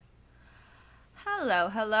Hello,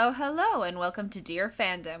 hello, hello, and welcome to Dear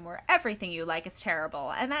Fandom, where everything you like is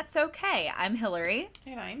terrible, and that's okay. I'm Hillary,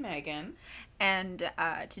 And I'm Megan. and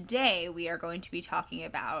today we are going to be talking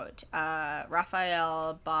about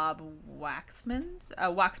Raphael Bob Waxbergs.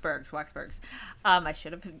 I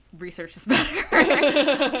should have researched this better.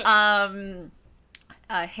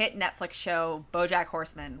 Hit Netflix show BoJack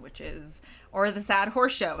Horseman, or the Sad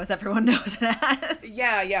Horse Show, as everyone knows it as.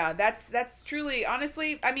 Yeah. That's truly,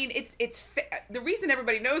 honestly. I mean, the reason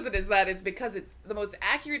everybody knows it as that is because it's the most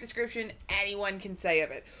accurate description anyone can say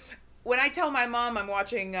of it. When I tell my mom I'm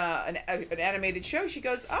watching an animated show, she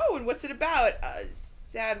goes, "Oh, and what's it about?"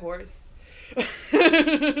 Sad horse.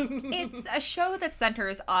 It's a show that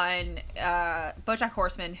centers on BoJack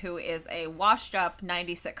Horseman, who is a washed-up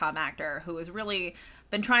 90s sitcom actor who has really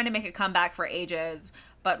been trying to make a comeback for ages,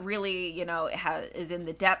 but really, is in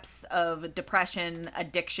the depths of depression,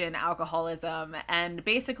 addiction, alcoholism, and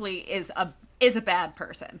basically is a bad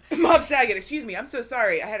person. Bob Saget, excuse me, I'm so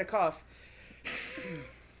sorry. I had a cough.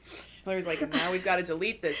 Larry's like, now we've got to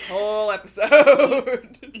delete this whole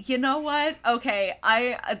episode. You know what? Okay,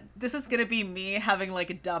 this is gonna be me having like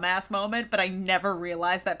a dumbass moment, but I never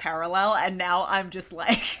realized that parallel, and now I'm just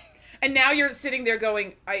like... And now you're sitting there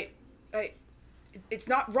going, it's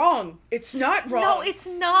not wrong. It's not wrong. No, it's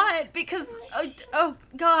not, because, oh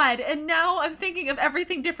God, and now I'm thinking of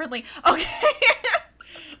everything differently. Okay.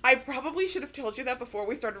 I probably should have told you that before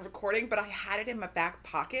we started recording, but I had it in my back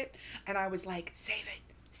pocket, and I was like, save it.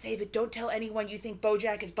 Don't tell anyone you think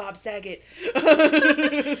BoJack is Bob Saget.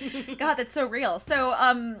 God, that's so real. So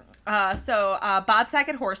Bob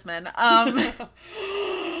Saget Horseman.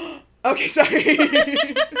 Okay, sorry.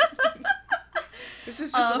 This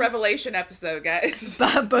is just a revelation episode, guys.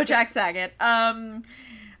 BoJack Saget.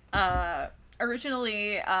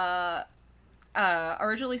 Originally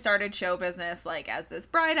started show business like as this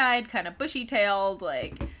bright-eyed, kind of bushy-tailed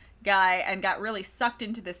like guy, and got really sucked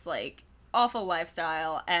into this like awful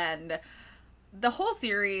lifestyle. And the whole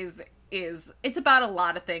series it's about a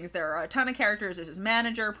lot of things. There are a ton of characters. There's his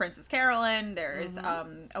manager, Princess Carolyn. There's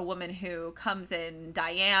a woman who comes in,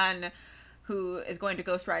 Diane, who is going to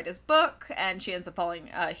ghostwrite his book, and he ends up falling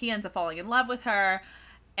in love with her.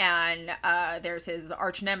 And there's his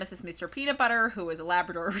arch nemesis, Mr. Peanut Butter, who is a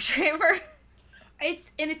Labrador Retriever.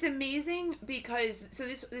 It's amazing because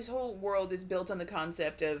this whole world is built on the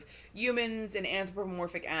concept of humans and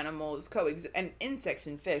anthropomorphic animals and insects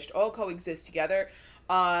and fish all coexist together,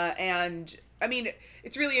 and I mean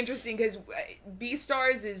it's really interesting because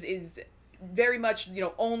Beastars is very much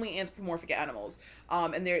only anthropomorphic animals,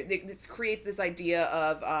 and this creates this idea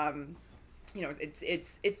of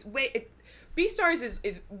Beastars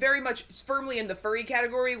is very much very in the furry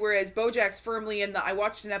category, whereas BoJack's firmly in the I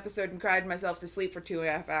watched an episode and cried myself to sleep for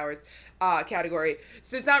 2.5 hours category.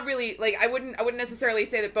 So it's not really like I wouldn't necessarily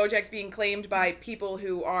say that BoJack's being claimed by people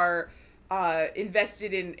who are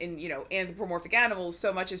invested in anthropomorphic animals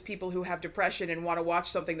so much as people who have depression and want to watch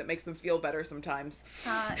something that makes them feel better sometimes.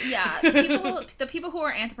 The people who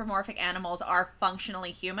are anthropomorphic animals are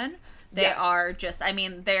functionally human. They are just,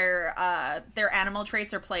 their animal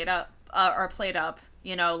traits are played up. Like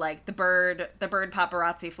the bird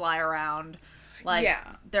paparazzi fly around.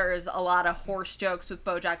 There's a lot of horse jokes with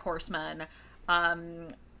BoJack Horseman.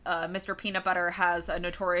 Mr. Peanut Butter has a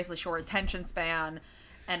notoriously short attention span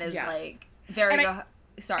and is like very... And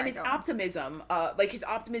his optimism, his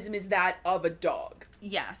optimism is that of a dog.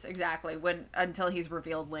 Yes, exactly. Until he's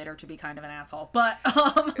revealed later to be kind of an asshole. But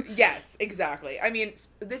Yes, exactly. I mean,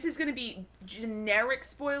 this is going to be generic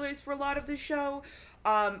spoilers for a lot of the show.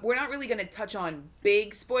 We're not really going to touch on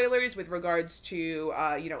big spoilers with regards to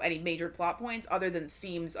any major plot points other than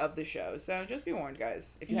themes of the show. So just be warned,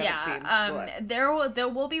 guys, if you haven't seen. There will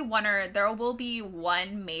be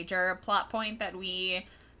one major plot point that we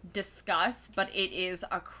discuss, but it is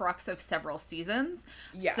a crux of several seasons.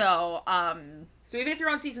 Yes. So even if you're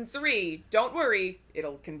on season 3, don't worry.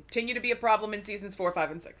 It'll continue to be a problem in seasons 4,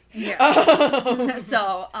 5, and 6. Yeah.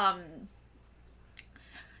 So,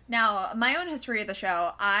 now my own history of the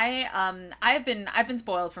show, I've been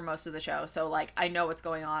spoiled for most of the show, so like I know what's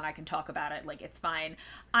going on. I can talk about it. Like it's fine.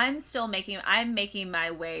 I'm making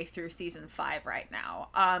my way through season 5 right now.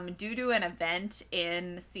 Due to an event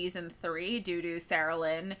in season 3, due to Sarah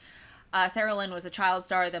Lynn. Sarah Lynn was a child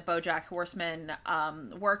star that BoJack Horseman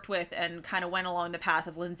worked with and kind of went along the path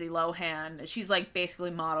of Lindsay Lohan. She's like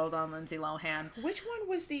basically modeled on Lindsay Lohan. Which one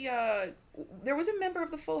was the there was a member of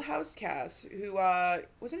the Full House cast who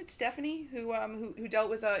wasn't it Stephanie who dealt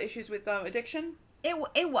with issues with addiction?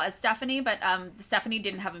 It was Stephanie, but Stephanie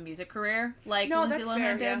didn't have a music career like Lindsay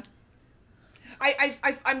Lohan did.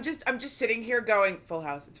 I'm just sitting here going, Full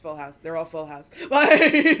House. It's Full House. They're all Full House.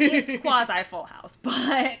 It's quasi Full House,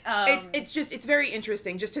 but it's very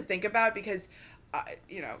interesting just to think about because.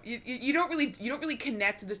 You don't really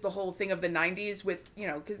connect the whole thing of the 90s with,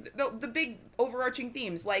 because the big overarching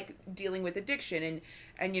themes like dealing with addiction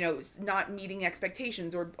and not meeting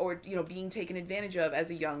expectations or being taken advantage of as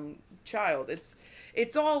a young child.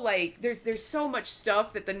 It's all like there's so much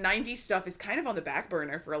stuff that the 90s stuff is kind of on the back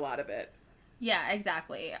burner for a lot of it. Yeah,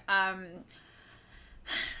 exactly.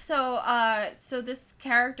 So this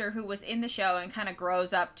character who was in the show and kind of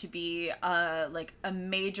grows up to be like a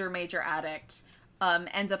major addict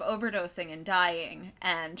ends up overdosing and dying,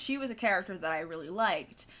 and she was a character that I really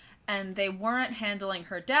liked, and they weren't handling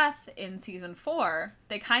her death in season 4.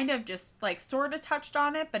 They kind of just like sort of touched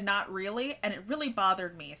on it but not really, and it really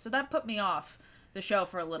bothered me, so that put me off the show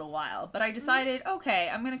for a little while, but I decided,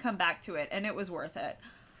 okay, I'm gonna come back to it, and it was worth it.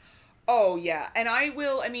 Oh yeah, and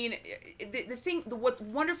what's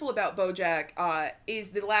wonderful about BoJack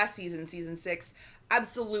is the last season 6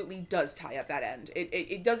 absolutely does tie up that end.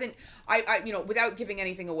 It doesn't, without giving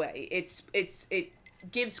anything away, it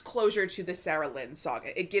gives closure to the Sarah Lynn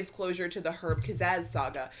saga. It gives closure to the Herb Kazaz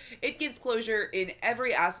saga. It gives closure in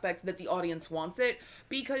every aspect that the audience wants it,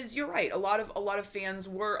 because you're right, a lot of fans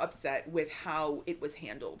were upset with how it was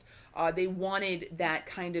handled. They wanted that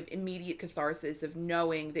kind of immediate catharsis of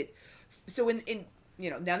knowing that. So in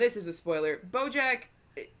now this is a spoiler, BoJack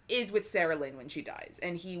is with Sarah Lynn when she dies,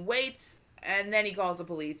 and he waits and then he calls the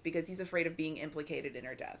police because he's afraid of being implicated in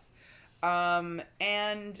her death.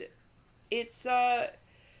 And it's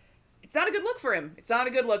not a good look for him. It's not a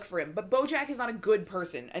good look for him. But BoJack is not a good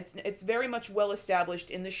person. It's very much well established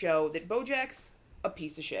in the show that BoJack's a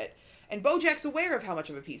piece of shit, and BoJack's aware of how much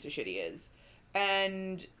of a piece of shit he is,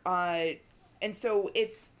 and so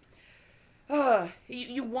it's.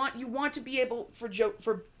 You want to be able for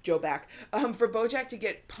BoJack to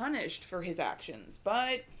get punished for his actions,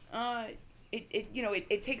 but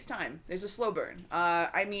it takes time. There's a slow burn.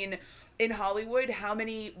 I mean, in Hollywood, how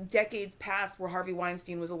many decades passed where Harvey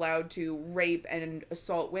Weinstein was allowed to rape and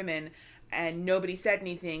assault women, and nobody said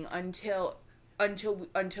anything until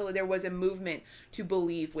there was a movement to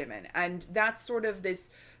believe women, and that's sort of this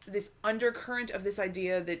undercurrent of this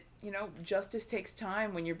idea that justice takes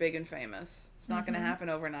time when you're big and famous. It's not going to happen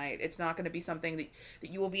overnight. It's not going to be something that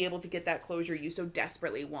you will be able to get that closure you so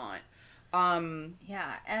desperately want.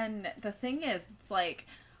 Yeah, and the thing is, it's like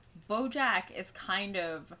BoJack is kind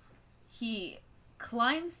of, he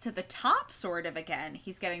climbs to the top sort of again.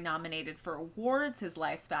 He's getting nominated for awards. His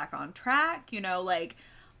life's back on track. Like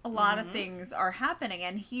a lot of things are happening,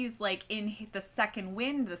 and he's like in the second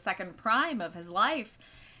wind, the second prime of his life.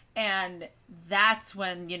 And that's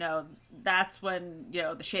when, the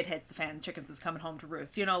shit hits the fan, chickens is coming home to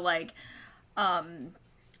roost,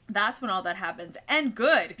 that's when all that happens, and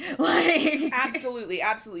good. Like absolutely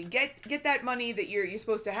get that money that you're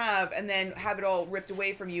supposed to have, and then have it all ripped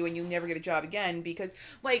away from you, and you never get a job again. Because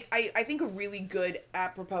I think a really good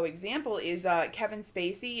apropos example is Kevin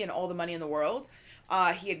Spacey in All the Money in the World.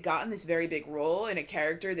 He had gotten this very big role in a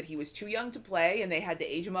character that he was too young to play, and they had to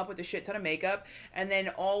age him up with a shit ton of makeup. And then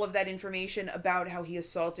all of that information about how he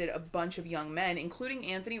assaulted a bunch of young men, including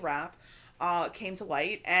Anthony Rapp, came to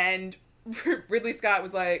light. And Ridley Scott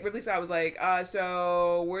was like,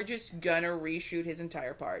 so we're just gonna reshoot his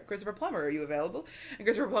entire part. Christopher Plummer, are you available? And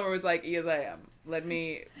Christopher Plummer was like, yes, I am. Let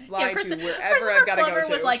me fly to wherever I've got to go to.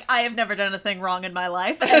 Christopher was like, I have never done a thing wrong in my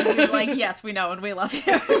life. And we were like, yes, we know, and we love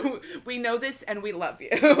you. We know this, and we love you.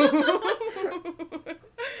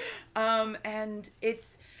 And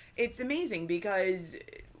it's amazing because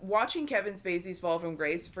watching Kevin Spacey's fall from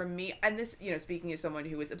grace, for me, and this, speaking as someone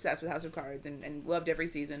who was obsessed with House of Cards and loved every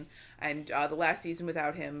season, and the last season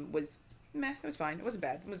without him was meh. It was fine. It wasn't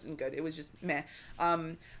bad. It wasn't good. It was just meh.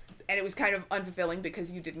 And it was kind of unfulfilling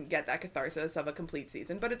because you didn't get that catharsis of a complete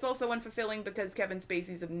season. But it's also unfulfilling because Kevin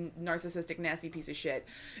Spacey's a narcissistic, nasty piece of shit.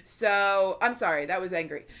 So, I'm sorry. That was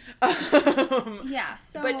angry. Yeah,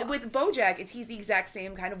 so... But with BoJack, he's the exact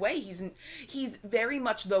same kind of way. He's very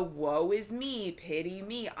much the woe is me, pity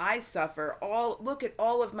me, I suffer. Look at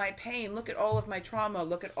all of my pain. Look at all of my trauma.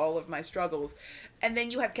 Look at all of my struggles. And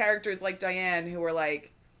then you have characters like Diane who are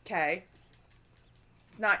like, okay,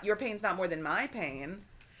 your pain's not more than my pain.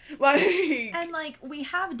 And we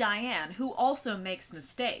have Diane, who also makes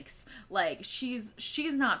mistakes.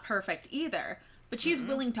 She's not perfect either, but she's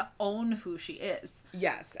willing to own who she is.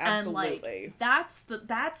 Yes, absolutely. And that's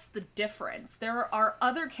the difference. There are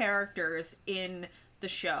other characters in the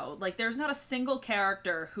show. There's not a single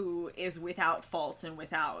character who is without faults and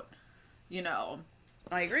without, I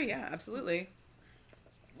agree. Yeah, absolutely.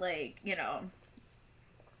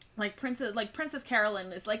 Princess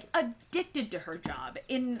Carolyn is like addicted to her job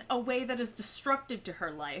in a way that is destructive to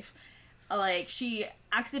her life. Like, she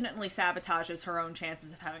accidentally sabotages her own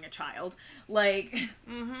chances of having a child. Like,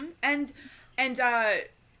 and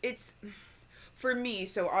it's for me.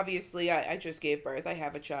 So obviously, I just gave birth. I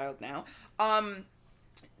have a child now.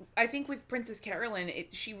 I think with Princess Carolyn,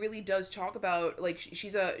 she really does talk about, like,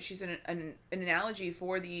 she's an analogy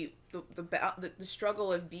for the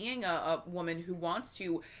struggle of being a woman who wants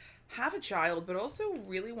to have a child, but also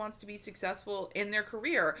really wants to be successful in their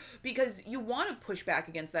career, because you want to push back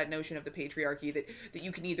against that notion of the patriarchy that you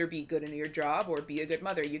can either be good in your job or be a good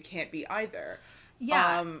mother. You can't be either.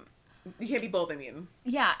 Yeah. You can't be both, I mean.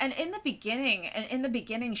 Yeah, and in the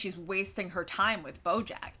beginning, she's wasting her time with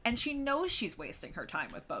BoJack, and she knows she's wasting her time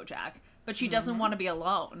with BoJack, but she doesn't want to be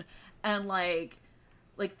alone, and like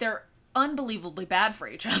they're unbelievably bad for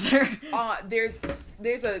each other. There's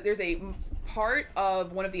a part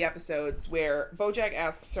of one of the episodes where BoJack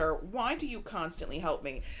asks her, "Why do you constantly help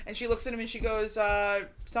me?" And she looks at him and she goes,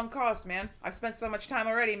 "Sunk cost, man. I've spent so much time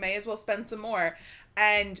already. May as well spend some more."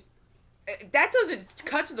 And that doesn't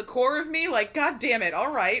cut to the core of me. Like, God damn it.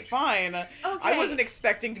 All right, fine. Okay. I wasn't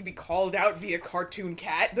expecting to be called out via Cartoon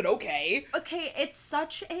Cat, but okay. Okay, it's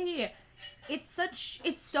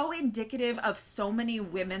so indicative of so many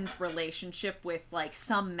women's relationship with, like,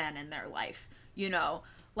 some men in their life, you know?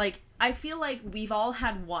 Like, I feel like we've all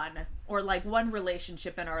had one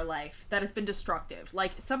relationship in our life that has been destructive.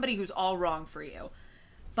 Like, somebody who's all wrong for you.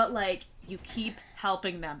 But, like, you keep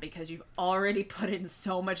helping them because you've already put in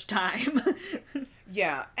so much time.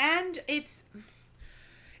 Yeah, and it's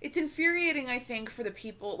infuriating, I think, for the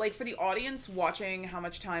people, like, for the audience watching how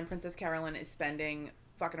much time Princess Carolyn is spending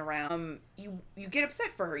fucking around. You get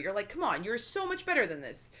upset for her. You're like, come on, you're so much better than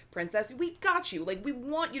this, princess. We got you. Like, we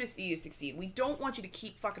want you to see you succeed. We don't want you to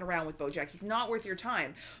keep fucking around with BoJack. He's not worth your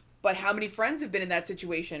time. But how many friends have been in that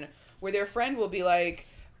situation where their friend will be like,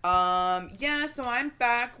 yeah, so I'm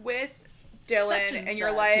back with Dylan, and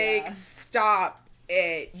you're like, yeah. Stop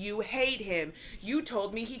it. You hate him. You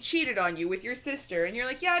told me he cheated on you with your sister. And you're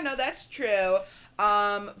like, yeah, no, that's true.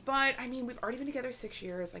 But I mean, we've already been together 6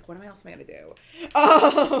 years. Like, what else am I gonna do?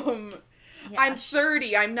 Yeah, I'm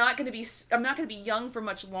 30. I'm not gonna be young for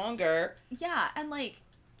much longer. Yeah, and like,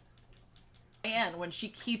 and when she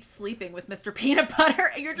keeps sleeping with Mr. Peanut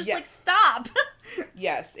Butter, and you're just like, stop.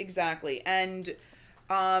 Yes, exactly. And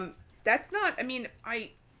that's not, I mean,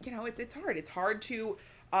 it's hard. It's hard to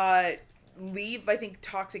leave, I think,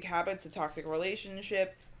 toxic habits, a toxic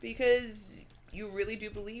relationship, because you really do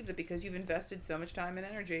believe that because you've invested so much time and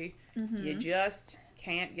energy, you just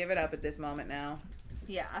can't give it up at this moment now.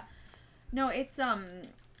 Yeah. No, it's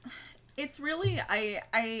really,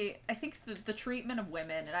 I think the treatment of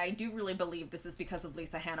women, and I do really believe this is because of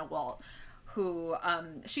Lisa Hannah Walt, who,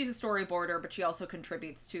 she's a storyboarder, but she also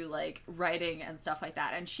contributes to, like, writing and stuff like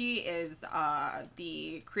that. And she is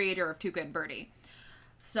the creator of Tuca and Birdie.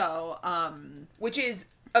 So, which is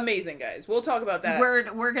amazing, guys. We'll talk about that.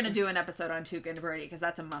 We're gonna do an episode on Tuca and Birdie, because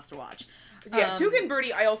that's a must-watch. Yeah, Tuca and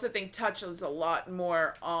Birdie, I also think, touches a lot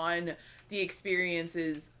more on the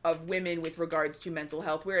experiences of women with regards to mental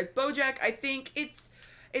health. Whereas BoJack, I think it's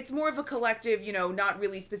more of a collective, not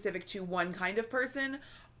really specific to one kind of person.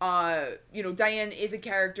 Diane is a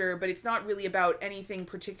character, but it's not really about anything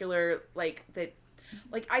particular, like, that.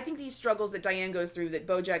 Like, I think these struggles that Diane goes through, that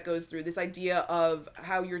BoJack goes through, this idea of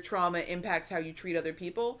how your trauma impacts how you treat other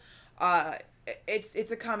people,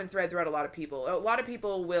 it's a common thread throughout a lot of people. A lot of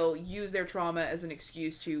people will use their trauma as an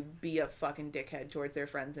excuse to be a fucking dickhead towards their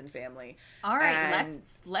friends and family. All right,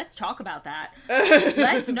 let's talk about that.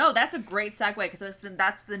 That's a great segue, because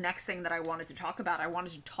that's the next thing that I wanted to talk about. I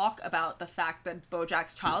wanted to talk about the fact that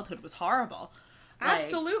BoJack's childhood was horrible.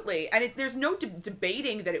 Absolutely. And there's no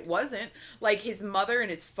debating that it wasn't. Like, his mother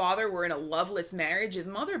and his father were in a loveless marriage. His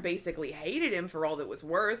mother basically hated him for all that was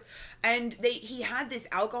worth. And he had this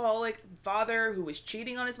alcoholic father who was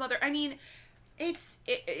cheating on his mother. I mean,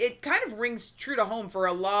 it kind of rings true to home for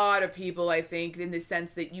a lot of people, I think, in the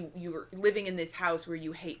sense that you're living in this house where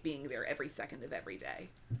you hate being there every second of every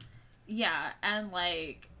day. Yeah, and,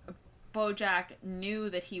 like, BoJack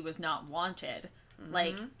knew that he was not wanted.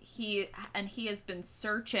 Like, he has been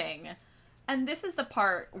searching, and this is the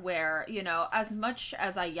part where, as much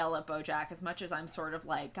as I yell at BoJack, as much as I'm sort of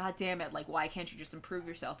like, God damn it, like, why can't you just improve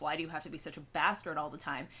yourself? Why do you have to be such a bastard all the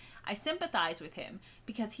time? I sympathize with him,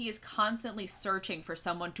 because he is constantly searching for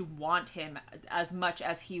someone to want him as much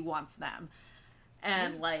as he wants them.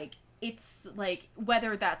 And, like, it's like,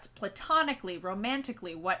 whether that's platonically,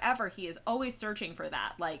 romantically, whatever, he is always searching for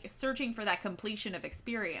that, like, searching for that completion of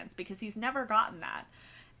experience, because he's never gotten that.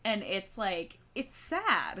 and it's like, it's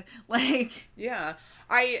sad. Like, Yeah.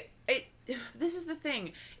 This is the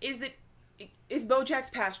thing, is BoJack's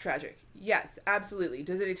past tragic? Yes, absolutely.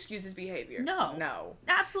 Does it excuse his behavior? no. No.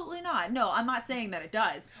 Absolutely not. No, I'm not saying that it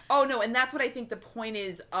does. Oh no, and that's what I think the point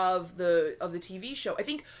is of the TV show. I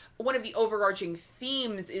think one of the overarching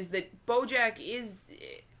themes is that BoJack is,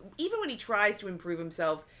 even when he tries to improve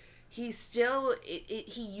himself, he still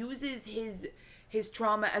he uses his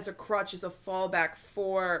trauma as a crutch, as a fallback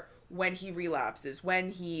for when he relapses,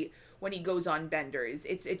 when he goes on benders.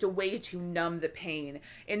 It's a way to numb the pain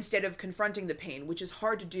instead of confronting the pain, which is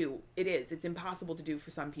hard to do. It's impossible to do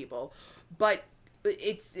for some people, but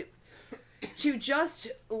it's to just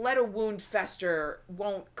let a wound fester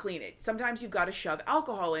won't clean it. Sometimes you've got to shove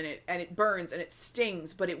alcohol in it, and it burns and it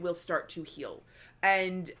stings, but it will start to heal.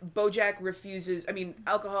 And BoJack refuses. I mean,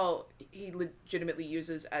 alcohol he legitimately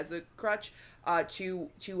uses as a crutch to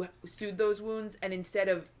soothe those wounds, and instead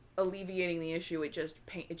of alleviating the issue, it just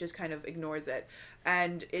kind of ignores it.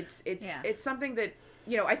 And it's something that,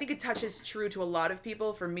 you know, I think it touches true to a lot of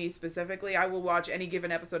people. For me specifically, I will watch any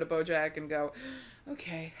given episode of BoJack and go,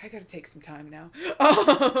 okay, I gotta take some time now.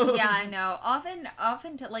 Yeah, I know.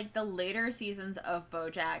 Often to like the later seasons of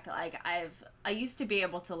BoJack, like I used to be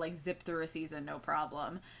able to like zip through a season no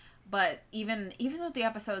problem. But even though the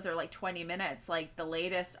episodes are like 20 minutes, like the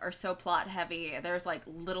latest are so plot heavy, there's like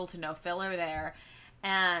little to no filler there.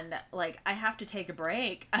 And like I have to take a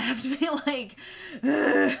break. I have to be like,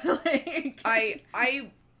 like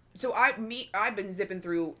I've been zipping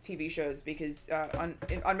through TV shows because on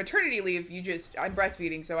maternity leave I'm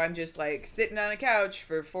breastfeeding, so I'm just like sitting on a couch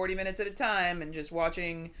for 40 minutes at a time and just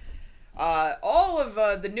watching all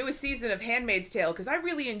of the newest season of Handmaid's Tale, because I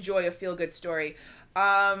really enjoy a feel good story.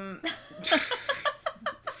 I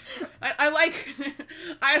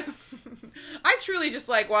truly just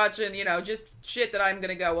like watching, you know, just shit that I'm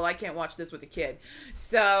gonna go, well, I can't watch this with a kid,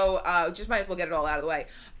 so just might as well get it all out of the way.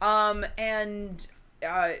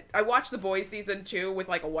 I watched The Boys season 2 with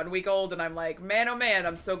like a 1-week-old, and I'm like, man, oh man,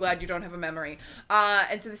 I'm so glad you don't have a memory.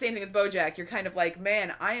 And so the same thing with BoJack. You're kind of like,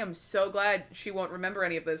 man, I am so glad she won't remember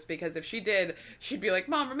any of this, because if she did, she'd be like,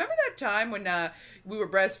 Mom, remember that time when we were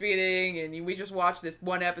breastfeeding and we just watched this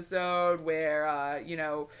one episode where you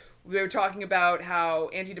know, we were talking about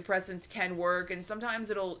how antidepressants can work, and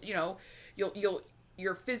sometimes it'll, you know,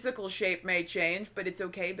 your physical shape may change, but it's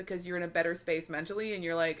okay because you're in a better space mentally. And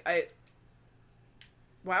you're like,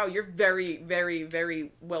 wow, you're very, very,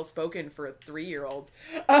 very well spoken for a 3-year-old.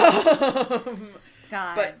 God.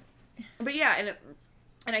 But yeah,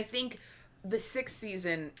 and I think the 6th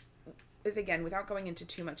season, again, without going into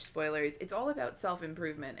too much spoilers, it's all about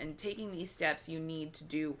self-improvement and taking these steps you need to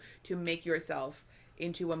do to make yourself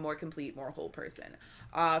into a more complete, more whole person.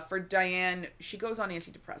 For Diane, she goes on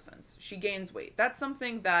antidepressants. She gains weight. That's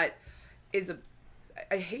something that is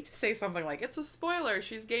I hate to say something like, it's a spoiler,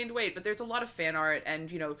 she's gained weight, but there's a lot of fan art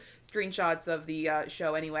and, you know, screenshots of the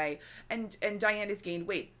show anyway, and Diane has gained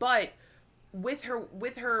weight. But with her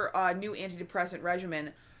new antidepressant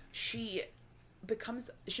regimen, she becomes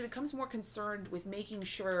more concerned with making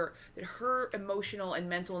sure that her emotional and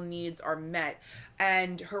mental needs are met,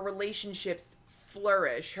 and her relationships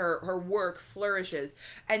flourish, her work flourishes,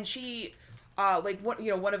 and she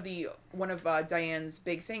one of Diane's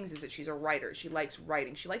big things is that she's a writer. She likes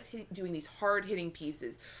writing. She likes doing these hard-hitting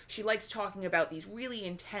pieces. She likes talking about these really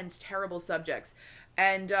intense, terrible subjects.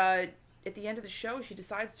 And at the end of the show, she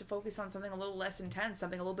decides to focus on something a little less intense,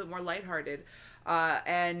 something a little bit more lighthearted.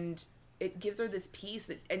 And it gives her this peace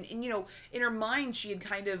that, and you know, in her mind, she had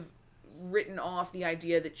kind of written off the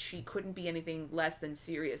idea that she couldn't be anything less than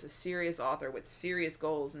serious, a serious author with serious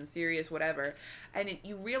goals and serious whatever. And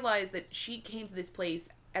you realize that she came to this place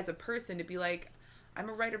as a person to be like, I'm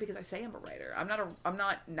a writer because I say I'm a writer. I'm not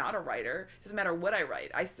a writer. It doesn't matter what I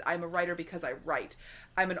write. I'm a writer because I write.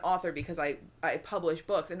 I'm an author because I publish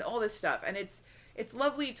books and all this stuff. And it's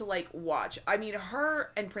lovely to like watch. I mean,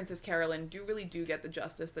 her and Princess Carolyn do get the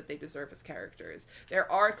justice that they deserve as characters. Their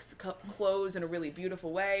arcs close in a really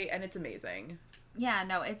beautiful way, and it's amazing. Yeah,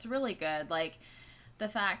 no, it's really good. Like the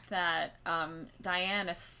fact that Diane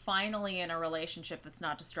is finally in a relationship that's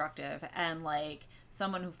not destructive, and like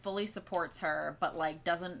someone who fully supports her, but like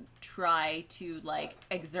doesn't try to like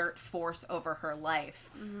exert force over her life.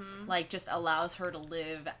 Mm-hmm. Like just allows her to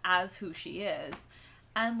live as who she is,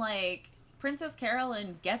 and like Princess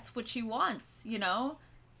Carolyn gets what she wants, you know?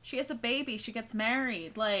 She has a baby, she gets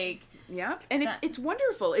married, like... Yeah, and it's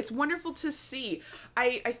wonderful. It's wonderful to see.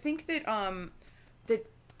 I think that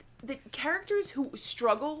that characters who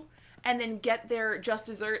struggle and then get their just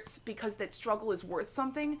desserts because that struggle is worth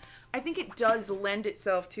something, I think it does lend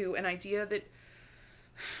itself to an idea that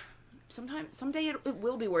someday it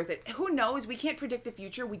will be worth it. Who knows? We can't predict the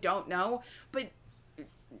future. We don't know. But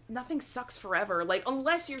nothing sucks forever. Like,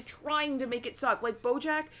 unless you're trying to make it suck. Like,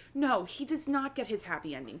 BoJack, no, he does not get his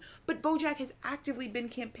happy ending. But BoJack has actively been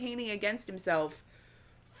campaigning against himself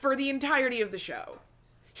for the entirety of the show.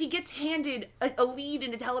 He gets handed a lead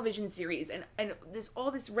in a television series and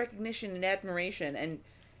all this recognition and admiration, and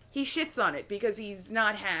he shits on it because he's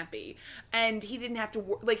not happy. And he didn't have to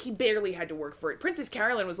work, like, he barely had to work for it. Princess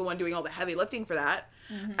Carolyn was the one doing all the heavy lifting for that.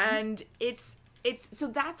 Mm-hmm. And it's so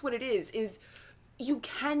that's what it is you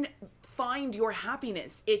can find your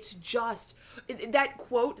happiness. It's just that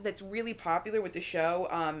quote that's really popular with the show.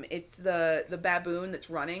 It's the baboon that's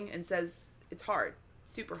running and says it's hard,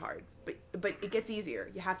 super hard, but it gets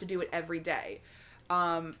easier. You have to do it every day.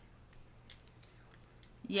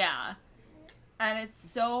 Yeah. And it's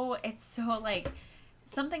so like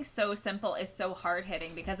something so simple is so hard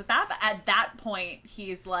hitting because at that point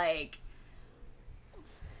he's like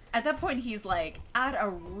at a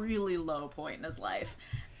really low point in his life.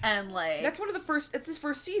 And like that's it's his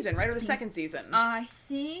first season, right? Or the second season? I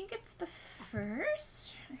think it's the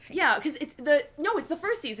first. Yeah, because it's the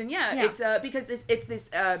first season. Yeah. It's because this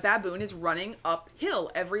baboon is running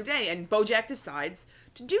uphill every day, and BoJack decides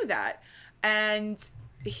to do that, and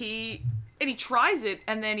he tries it,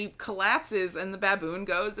 and then he collapses, and the baboon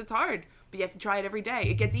goes, "It's hard, but you have to try it every day.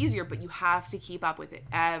 It gets easier, but you have to keep up with it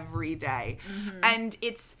every day." Mm-hmm. And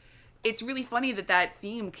it's really funny that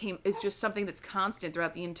theme is just something that's constant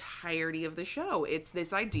throughout the entirety of the show. It's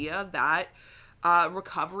this idea that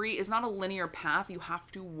recovery is not a linear path. You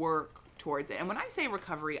have to work towards it. And when I say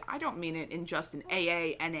recovery, I don't mean it in just an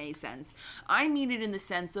NA sense. I mean it in the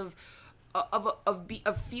sense of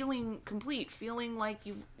feeling complete, feeling like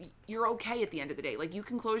you're okay at the end of the day. Like, you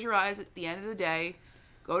can close your eyes at the end of the day,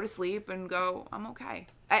 go to sleep, and go, I'm okay.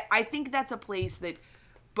 I think that's a place that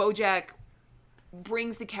BoJack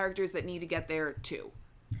brings the characters that need to get there too.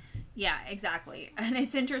 Yeah, exactly. And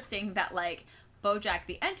it's interesting that, like, BoJack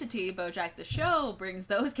the entity, BoJack the show brings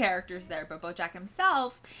those characters there, but BoJack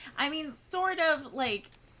himself, I mean, sort of, like,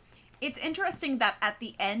 it's interesting that at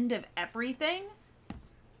the end of everything,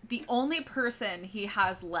 the only person he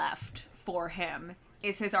has left for him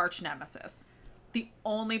is his arch nemesis. The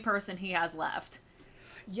only person he has left.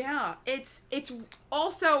 Yeah, it's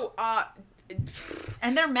also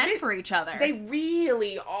and they're meant for each other. They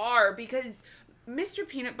really are, because Mr.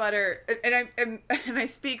 Peanut Butter, and I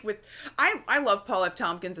speak with, I love Paul F.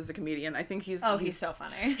 Tompkins as a comedian. I think he's so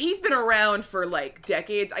funny. He's been around for like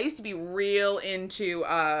decades. I used to be real into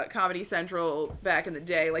Comedy Central back in the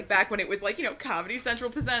day, like back when it was like, Comedy Central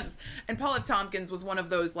Presents, and Paul F. Tompkins was one of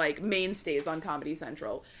those like mainstays on Comedy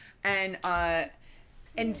Central, and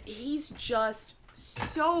he's just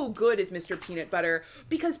so good as Mr. Peanut Butter,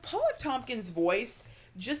 because Paul F. Tompkins' voice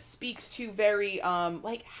just speaks to very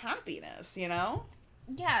like happiness,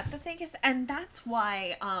 Yeah, the thing is, and that's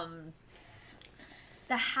why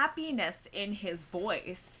the happiness in his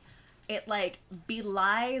voice, it like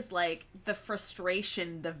belies like the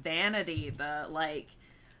frustration, the vanity,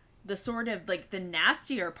 the sort of like the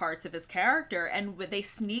nastier parts of his character, and they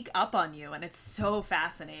sneak up on you, and it's so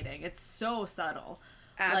fascinating. It's so subtle.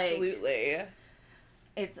 Absolutely.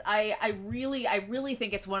 It's I really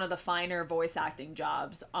think it's one of the finer voice acting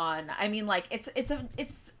jobs on. I mean, like, it's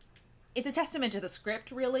a testament to the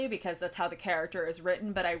script, really, because that's how the character is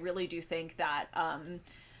written. But I really do think that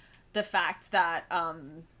the fact that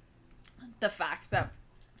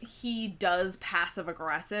he does passive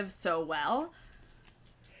aggressive so well.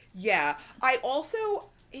 Yeah, I also.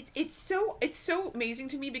 It's so amazing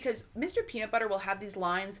to me, because Mr. Peanut Butter will have these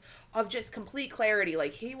lines of just complete clarity.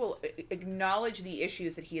 Like, he will acknowledge the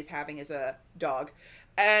issues that he is having as a dog,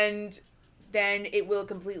 and then it will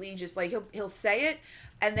completely just like he'll say it,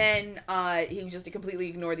 and then he just completely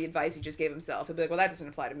ignore the advice he just gave himself. He'll be like, well, that doesn't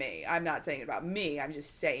apply to me. I'm not saying it about me. I'm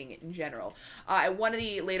just saying it in general. At one of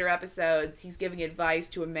the later episodes, he's giving advice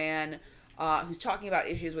to a man who's talking about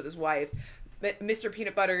issues with his wife. Mr.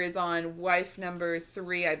 Peanut Butter is on wife number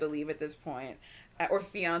 3, I believe, at this point, or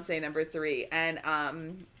fiance number 3,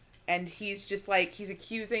 and he's just like, he's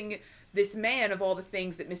accusing this man of all the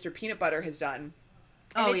things that Mr. Peanut Butter has done.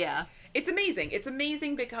 And it's amazing. It's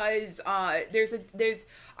amazing because there's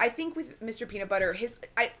I think with Mr. Peanut Butter,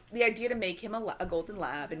 the idea to make him a golden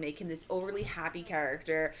lab and make him this overly happy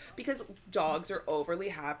character, because dogs are overly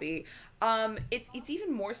happy. It's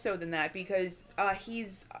even more so than that, because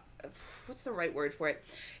he's what's the right word for it?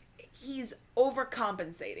 He's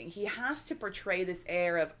overcompensating. He has to portray this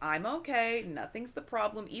air of, I'm okay, nothing's the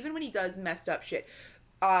problem, even when he does messed up shit.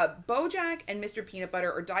 BoJack and Mr. Peanut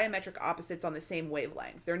Butter are diametric opposites on the same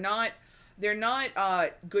wavelength. They're they're not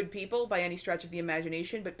good people by any stretch of the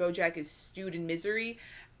imagination, but BoJack is stewed in misery,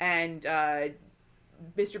 and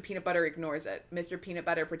Mr. Peanut Butter ignores it. Mr. Peanut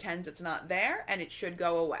Butter pretends it's not there, and it should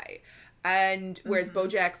go away. And whereas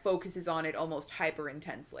BoJack focuses on it almost hyper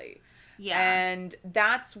intensely. Yeah. And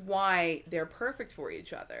that's why they're perfect for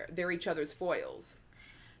each other. They're each other's foils.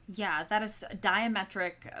 Yeah, that is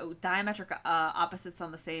diametric opposites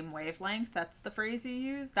on the same wavelength. That's the phrase you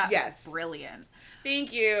use. That was brilliant.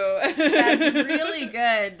 Thank you. That's really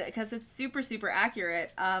good because it's super, super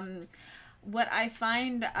accurate. What I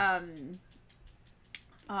find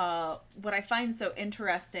so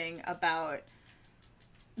interesting about,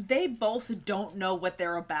 they both don't know what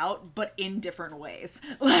they're about, but in different ways.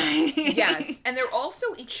 Yes, and they're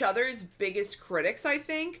also each other's biggest critics, I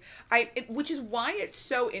think. Which is why it's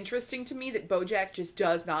so interesting to me that BoJack just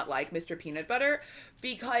does not like Mr. Peanut Butter,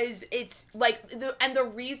 because it's like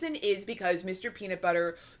the reason is because Mr. Peanut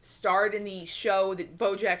Butter starred in the show that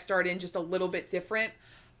BoJack starred in, just a little bit different.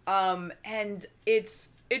 And it's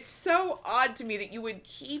so odd to me that you would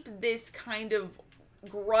keep this kind of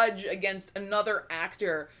grudge against another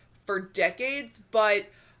actor for decades, but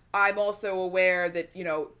I'm also aware that, you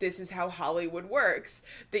know, this is how Hollywood works.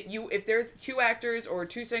 That if there's two actors or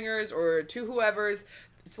two singers or two whoever's,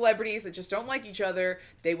 celebrities that just don't like each other,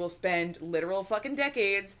 they will spend literal fucking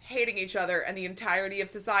decades hating each other, and the entirety of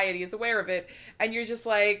society is aware of it, and you're just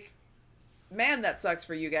like, man, that sucks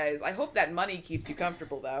for you guys. I hope that money keeps you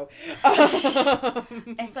comfortable, though.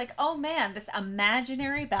 It's like, oh man, this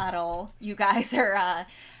imaginary battle you guys are.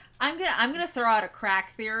 I'm gonna throw out a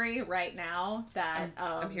crack theory right now that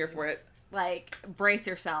I'm here for it. Like, brace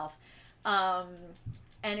yourself. And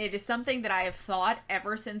it is something that I have thought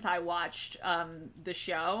ever since I watched the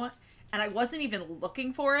show, and I wasn't even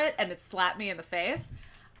looking for it, and it slapped me in the face.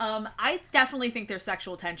 I definitely think there's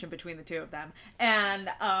sexual tension between the two of them. And,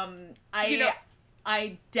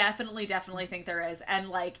 I definitely think there is. And,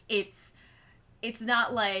 like, it's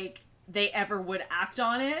not like they ever would act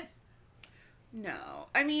on it. No.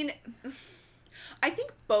 I mean, I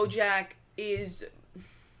think BoJack is...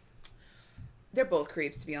 They're both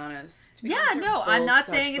creeps, to be honest. I'm not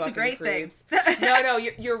saying it's a great creeps. thing. No,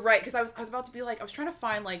 you're right. Because I was about to be like, I was trying to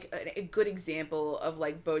find like a good example of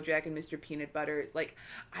like BoJack and Mr. Peanut Butter. Like,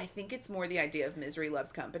 I think it's more the idea of misery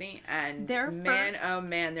loves company, and oh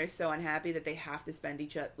man, they're so unhappy that they have to spend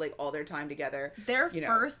all their time together. Their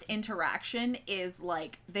first interaction is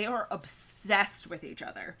like they are obsessed with each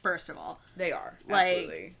other. First of all, they are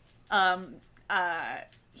absolutely.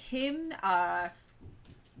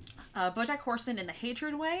 BoJack Horseman in the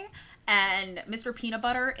hatred way, and Mr. Peanut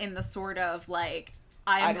Butter in the sort of like,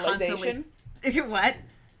 I am idolization? Constantly... What?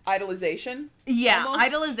 Idolization? Yeah, almost?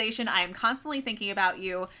 Idolization. I am constantly thinking about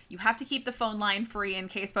you. You have to keep the phone line free in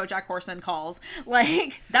case BoJack Horseman calls.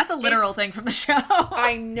 Like, that's a literal thing from the show.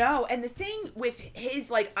 I know. And the thing with his,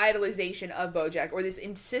 like, idolization of BoJack, or this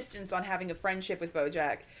insistence on having a friendship with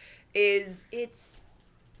BoJack, is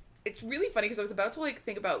it's really funny because I was about to like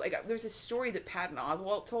think about like there's a story that Patton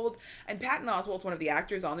Oswalt told, and Patton Oswalt's one of the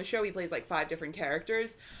actors on the show. He plays like 5 different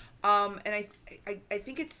characters, and I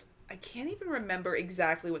think it's, I can't even remember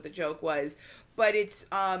exactly what the joke was, but it's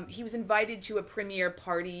he was invited to a premiere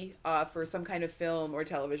party for some kind of film or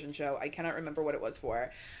television show. I cannot remember what it was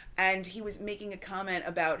for, and he was making a comment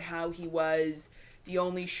about how he was the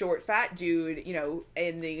only short fat dude, you know,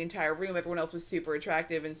 in the entire room. Everyone else was super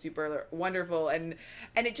attractive and super wonderful, and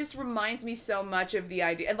it just reminds me so much of the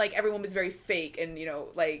idea, and like everyone was very fake, and you know,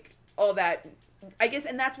 like all that, I guess.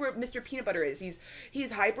 And that's where Mr. Peanut Butter is.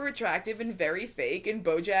 He's hyper attractive and very fake, and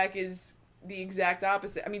BoJack is the exact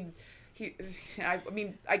opposite. I mean,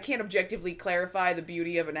 I can't objectively clarify the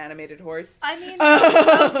beauty of an animated horse. I mean,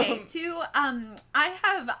 okay,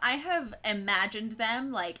 I have imagined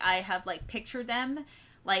them, like, I have, like, pictured them,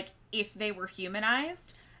 like, if they were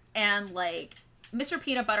humanized, and, like, Mr.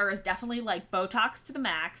 Peanut Butter is definitely, like, Botox to the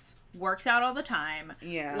max, works out all the time.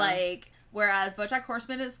 Yeah. Like, whereas BoJack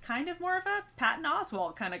Horseman is kind of more of a Patton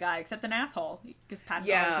Oswalt kind of guy, except an asshole, because Patton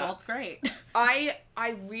Oswalt's great. I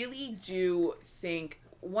really do think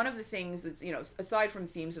one of the things that's, you know, aside from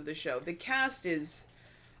themes of the show, the cast is,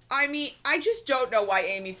 I mean, I just don't know why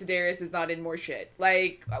Amy Sedaris is not in more shit.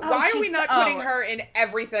 Like, why are we not putting her in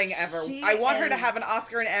everything ever? I want her to have an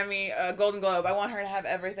Oscar, an Emmy, a Golden Globe. I want her to have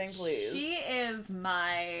everything, please. She is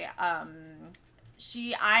my,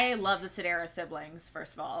 I love the Sedaris siblings,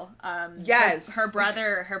 first of all. Yes. Her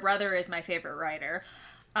brother is my favorite writer.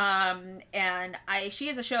 And she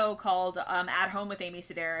has a show called At Home with Amy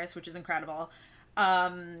Sedaris, which is incredible.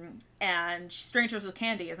 And Strangers with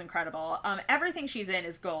Candy is incredible. Everything she's in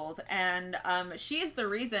is gold, and she is the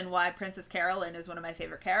reason why Princess Carolyn is one of my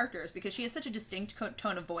favorite characters, because she has such a distinct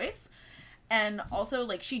tone of voice, and also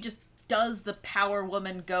like she just does the power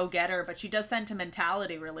woman go-getter, but she does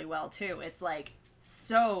sentimentality really well too. It's like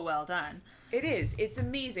so well done. It is. It's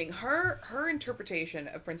amazing. Her interpretation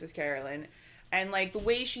of Princess Carolyn, and like the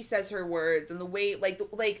way she says her words, and the way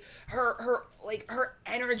her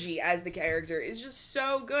energy as the character is just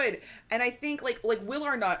so good. And I think like Will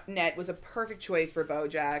Arnett was a perfect choice for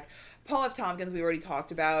BoJack. Paul F. Tompkins, we already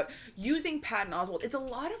talked about. Using Patton Oswalt, it's a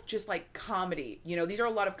lot of just like comedy. You know, these are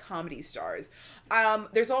a lot of comedy stars.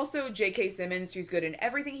 There's also J.K. Simmons, who's good in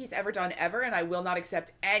everything he's ever done ever, and I will not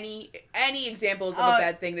accept any examples of a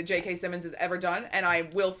bad thing that J.K. Simmons has ever done, and I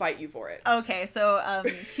will fight you for it. Okay, so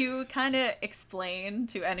to kind of explain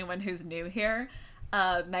to anyone who's new here,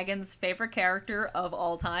 Megan's favorite character of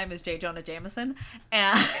all time is J. Jonah Jameson,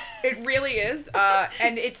 and it really is.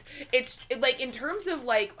 And it's like, in terms of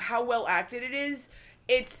like how well acted it is,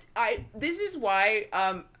 this is why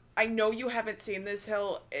I know you haven't seen this,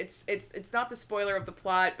 Hill. It's not the spoiler of the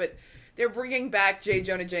plot, but they're bringing back J.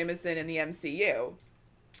 Jonah Jameson in the MCU.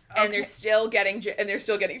 And Okay. they're still getting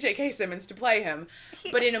J.K. Simmons to play him,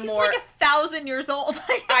 but in a he's more, like 1,000 years old.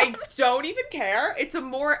 I don't even care. It's a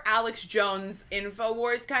more Alex Jones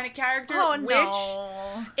InfoWars kind of character. Oh which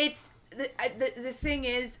no! it's the thing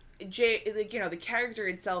is, the character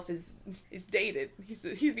itself is dated.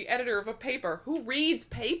 He's the editor of a paper. Who reads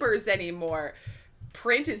papers anymore?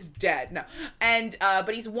 Print is dead. No. And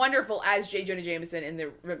but he's wonderful as J. Jonah Jameson in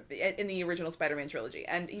the original Spider-Man trilogy,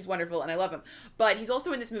 and he's wonderful and I love him. But he's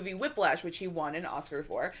also in this movie Whiplash, which he won an Oscar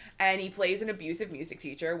for, and he plays an abusive music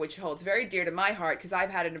teacher, which holds very dear to my heart because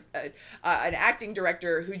I've had an acting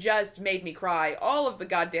director who just made me cry all of the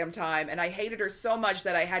goddamn time, and I hated her so much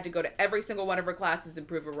that I had to go to every single one of her classes and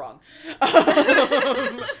prove her wrong.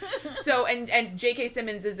 So and J.K.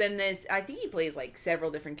 Simmons is in this. I think he plays like several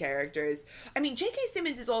different characters. I mean, J.K.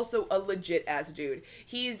 Simmons is also a legit ass dude.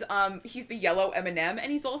 He's the yellow Eminem,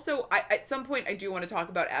 and he's also, at some point I do want to talk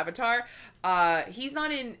about Avatar. He's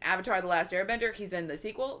not in Avatar: The Last Airbender. He's in the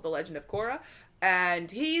sequel, The Legend of Korra,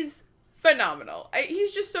 and he's phenomenal.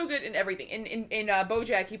 He's just so good in everything. In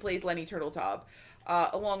BoJack, he plays Lenny Turtletop,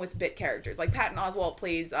 along with bit characters. Like Patton Oswalt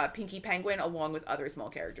plays Pinky Penguin, along with other small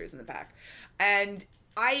characters in the pack. And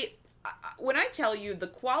when I tell you the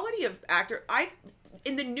quality of actor,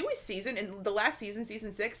 in the newest season, in the last season,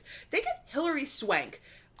 season 6, they got Hilary Swank,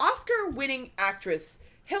 Oscar-winning actress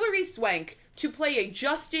Hilary Swank, to play a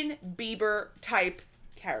Justin Bieber type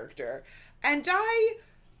character. And I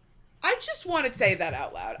just want to say that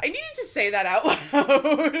out loud. I needed to say that out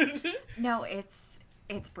loud. No, it's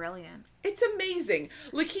brilliant. It's amazing.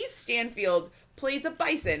 Lakeith Stanfield plays a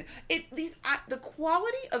bison. The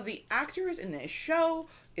quality of the actors in this show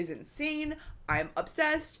is insane. I'm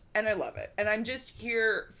obsessed, and I love it. And I'm just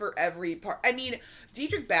here for every part. I mean,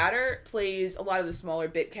 Diedrich Bader plays a lot of the smaller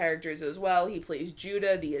bit characters as well. He plays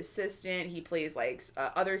Judah, the assistant. He plays, like,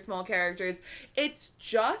 other small characters. It's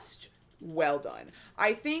just well done.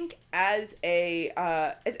 I think as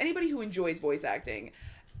anybody who enjoys voice acting,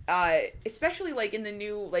 especially, like, in the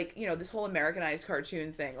new, like, this whole Americanized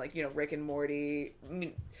cartoon thing, like, Rick and Morty. I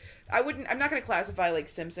mean, I'm not going to classify, like,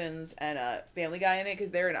 Simpsons and Family Guy in it,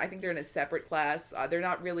 because I think they're in a separate class. They're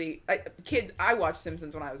not really kids. I watched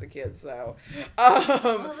Simpsons when I was a kid, so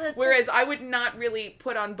whereas I would not really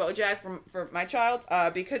put on BoJack for my child,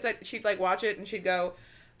 because she'd like watch it and she'd go,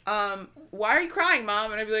 why are you crying,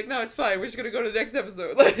 Mom? And I'd be like, no, it's fine, we're just gonna go to the next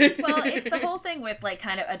episode. Well, it's the whole thing with like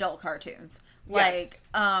kind of adult cartoons. Like,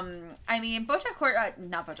 Yes. I mean,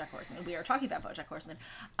 not BoJack Horseman. We are talking about BoJack Horseman.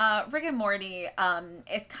 Rick and Morty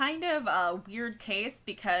is kind of a weird case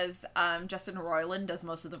because Justin Roiland does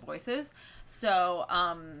most of the voices. So,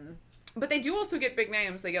 but they do also get big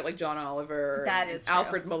names. They get like John Oliver. That and is true.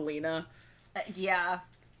 Alfred Molina. Yeah.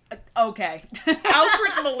 Okay.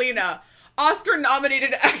 Alfred Molina,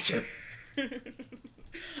 Oscar-nominated actor.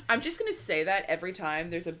 I'm just gonna say that every time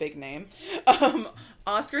there's a big name.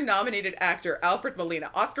 Oscar-nominated actor Alfred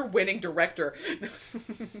Molina, Oscar-winning director.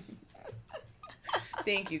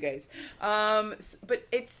 Thank you, guys. But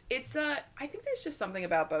it's I think there's just something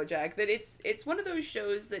about BoJack that it's one of those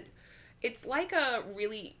shows that it's like a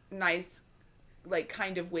really nice, like,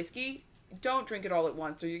 kind of whiskey. Don't drink it all at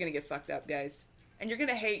once or you're gonna get fucked up, guys. And you're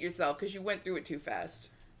gonna hate yourself because you went through it too fast.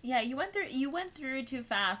 Yeah, you went through it too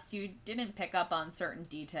fast. You didn't pick up on certain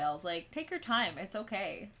details. Like, take your time. It's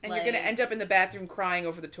okay. And like, you're gonna end up in the bathroom crying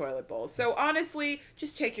over the toilet bowl. So honestly,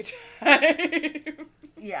 just take your time.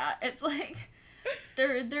 Yeah, it's like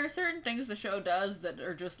there are certain things the show does that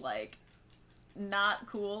are just like not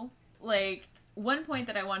cool. Like, one point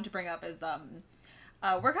that I wanted to bring up is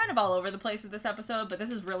we're kind of all over the place with this episode, but this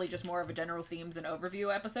is really just more of a general themes and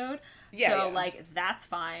overview episode. Yeah, so yeah. like that's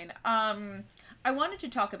fine. I wanted to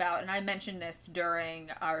talk about, and I mentioned this during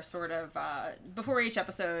our sort of before each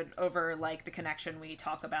episode, over like the connection, we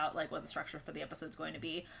talk about like what the structure for the episode's going to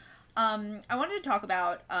be. I wanted to talk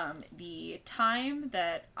about the time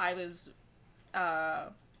that I was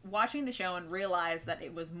watching the show and realized that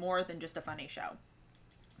it was more than just a funny show,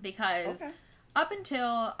 because Okay. up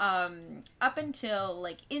until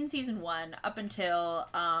like in season 1, up until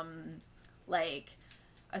like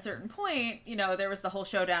a certain point, you know, there was the whole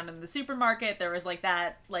showdown in the supermarket. There was like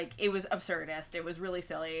that, like, it was absurdist. It was really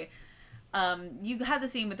silly. You had the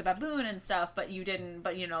scene with the baboon and stuff, but you didn't,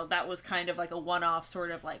 but you know, that was kind of like a one-off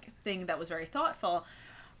sort of like thing that was very thoughtful.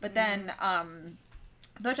 But then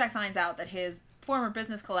BoJack finds out that his former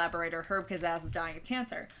business collaborator Herb Kazaz is dying of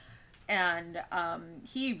cancer, and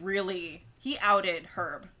he outed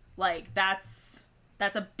Herb. Like, that's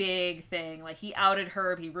a big thing. Like, he outed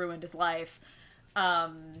Herb. He ruined his life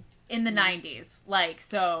in the 90s. Like,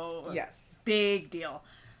 so Yes. big deal.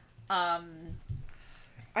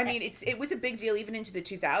 I mean, it was a big deal even into the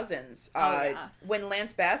 2000s. Yeah. When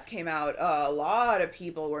Lance Bass came out, a lot of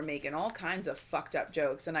people were making all kinds of fucked up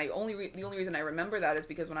jokes, and the only reason I remember that is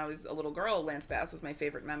because when I was a little girl, Lance Bass was my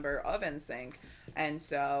favorite member of NSYNC, and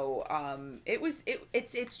so it's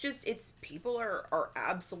people are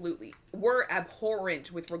absolutely were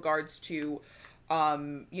abhorrent with regards to.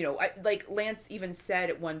 Like Lance even said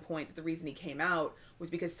at one point that the reason he came out was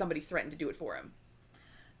because somebody threatened to do it for him.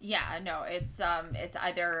 Yeah, no, it's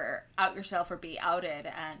either out yourself or be outed,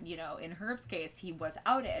 and you know, in Herb's case, he was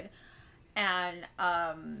outed, and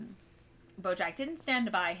BoJack didn't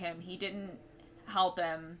stand by him. He didn't help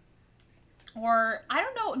him, or I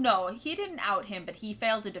don't know. No, he didn't out him, but he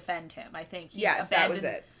failed to defend him. I think. Yes, that was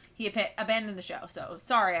it. He abandoned the show. So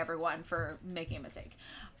sorry, everyone, for making a mistake.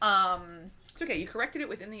 It's okay. You corrected it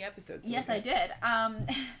within the episode. So yes, okay. I did.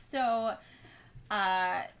 So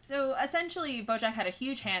essentially, BoJack had a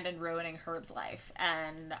huge hand in ruining Herb's life,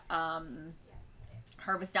 and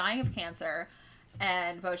Herb was dying of cancer,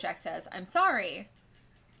 and BoJack says, "I'm sorry,"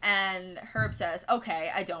 and Herb says,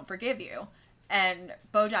 "Okay, I don't forgive you," and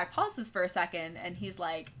BoJack pauses for a second, and he's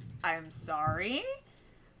like, "I'm sorry?"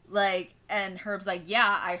 Like, and Herb's like,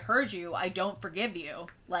 "Yeah, I heard you. I don't forgive you.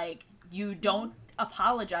 Like, you don't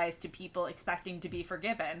apologize to people expecting to be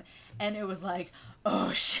forgiven," and it was like,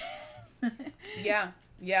 oh shit. Yeah.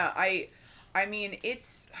 I mean,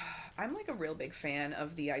 I'm like a real big fan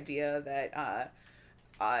of the idea that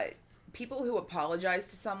people who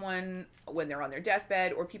apologize to someone when they're on their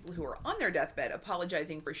deathbed, or people who are on their deathbed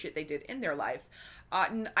apologizing for shit they did in their life.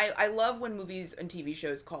 I love when movies and TV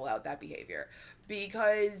shows call out that behavior,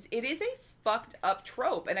 because it is a fucked up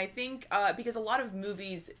trope, and I think because a lot of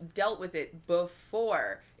movies dealt with it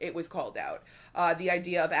before it was called out, the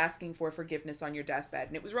idea of asking for forgiveness on your deathbed,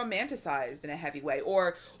 and it was romanticized in a heavy way,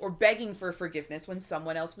 or begging for forgiveness when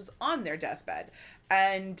someone else was on their deathbed,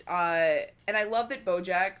 and I love that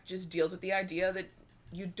BoJack just deals with the idea that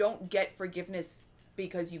you don't get forgiveness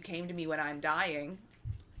because you came to me when I'm dying.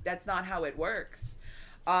 That's not how it works.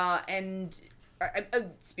 And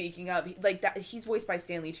speaking of, like, that, he's voiced by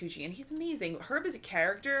Stanley Tucci, and he's amazing. Herb as a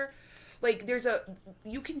character, like,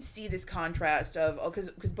 you can see this contrast of,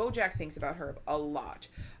 because BoJack thinks about Herb a lot.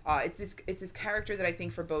 It's this character that I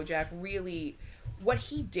think for BoJack really, what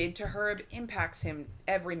he did to Herb impacts him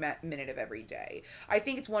every minute of every day. I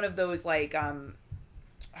think it's one of those, like, I'm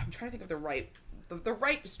trying to think of the right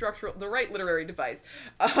literary device,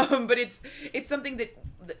 but it's something that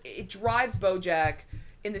it drives BoJack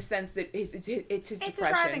in the sense that it's his depression. It's a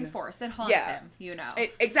driving force. It haunts him, you know.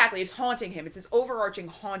 Exactly. It's haunting him. It's this overarching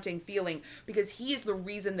haunting feeling, because he is the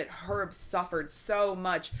reason that Herb suffered so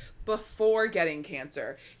much before getting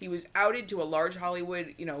cancer. He was outed to a large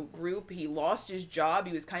Hollywood, group. He lost his job.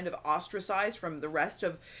 He was kind of ostracized from the rest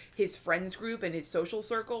of his friends group and his social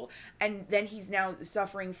circle. And then he's now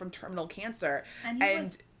suffering from terminal cancer.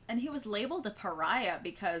 And he was labeled a pariah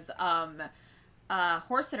because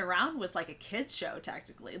Horse It Around was like a kid's show,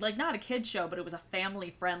 technically. Like, not a kid's show, but it was a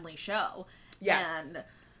family-friendly show. Yes. And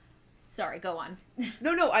sorry, go on.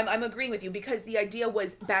 No, I'm agreeing with you, because the idea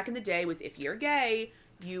was, back in the day, was if you're gay,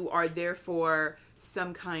 you are therefore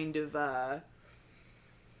some kind of, I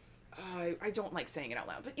don't like saying it out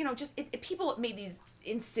loud, but, just, people made these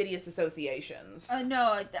insidious associations.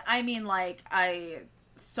 No, I mean, like,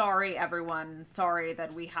 sorry, everyone. Sorry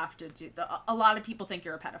that we have to do... A lot of people think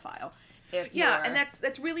you're a pedophile. If Yeah, you're... and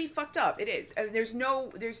that's really fucked up. It is. I mean, there's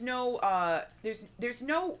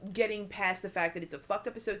no getting past the fact that it's a fucked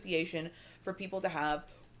up association for people to have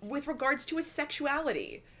with regards to a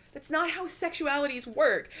sexuality. That's not how sexualities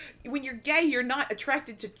work. When you're gay, you're not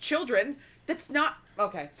attracted to children. That's not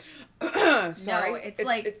okay. Sorry. No,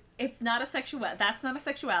 it's not a sexual. That's not a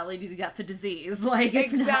sexuality. That's a disease. Like,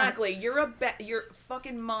 it's exactly. Not... You're a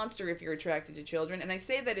fucking monster if you're attracted to children. And I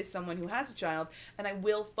say that as someone who has a child, and I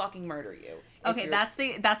will fucking murder you. Okay, that's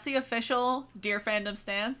the official Dear Fandom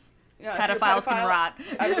stance. No, pedophiles can rot.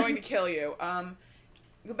 I'm going to kill you.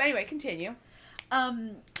 But anyway, continue.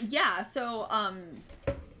 Yeah. So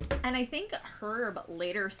and I think Herb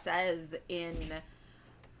later says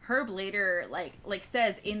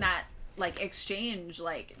says in that like exchange,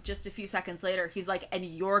 like just a few seconds later, he's like, and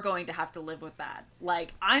you're going to have to live with that.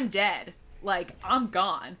 Like, I'm dead. Like, I'm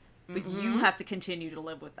gone. But you have to continue to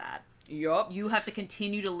live with that. Yup. You have to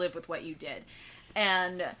continue to live with what you did.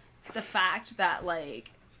 And the fact that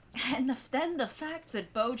like, then the fact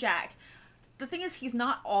that BoJack, the thing is, he's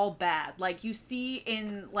not all bad. Like, you see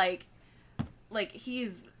in like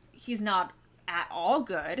he's not at all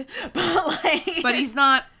good, but he's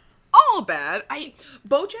not all bad.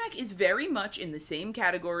 BoJack is very much in the same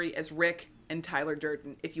category as Rick and Tyler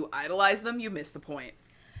Durden. If you idolize them, you miss the point.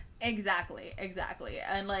 Exactly.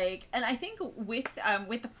 And I think with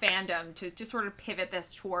the fandom, to sort of pivot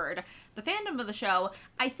this toward the fandom of the show,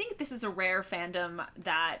 I think this is a rare fandom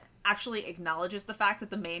that actually acknowledges the fact that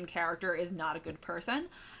the main character is not a good person.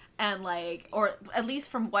 And or at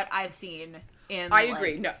least from what I've seen I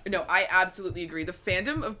agree. No, I absolutely agree. The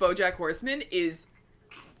fandom of BoJack Horseman is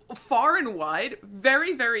far and wide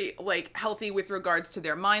very, very healthy with regards to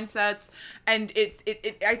their mindsets, and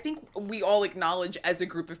I think we all acknowledge as a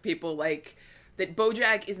group of people that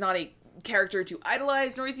BoJack is not a character to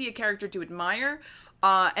idolize, nor is he a character to admire.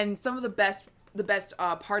 And some of the best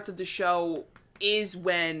parts of the show is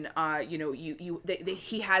when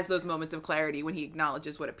he has those moments of clarity when he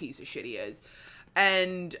acknowledges what a piece of shit he is.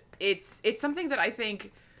 And it's something that I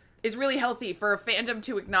think is really healthy for a fandom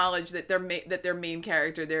to acknowledge that their main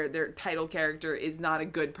character, their title character, is not a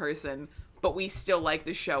good person, but we still like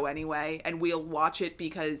the show anyway, and we'll watch it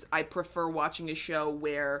because I prefer watching a show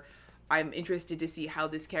where I'm interested to see how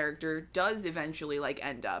this character does eventually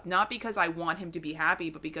end up. Not because I want him to be happy,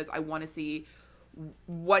 but because I want to see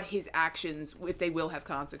what his actions, if they will have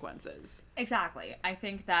consequences. Exactly. I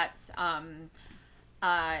think that's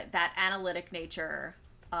that analytic nature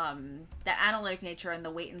and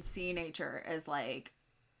the wait and see nature is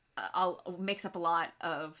makes up a lot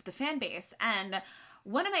of the fan base. And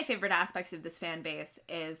one of my favorite aspects of this fan base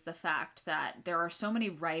is the fact that there are so many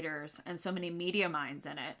writers and so many media minds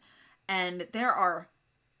in it, and there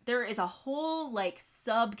is a whole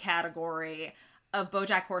subcategory of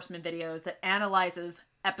BoJack Horseman videos that analyzes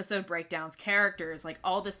episode breakdowns, characters,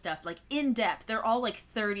 all this stuff, in depth. They're all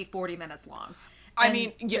 30-40 minutes long. I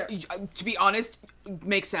mean, yeah, to be honest,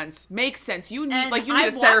 makes sense. You need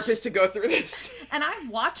a therapist to go through this. And I've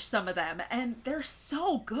watched some of them, and they're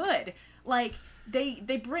so good.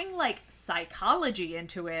 They bring psychology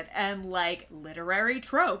into it, and literary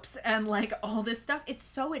tropes, and all this stuff. It's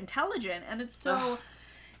so intelligent, and it's so.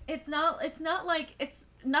 It's not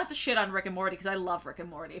to shit on Rick and Morty, because I love Rick and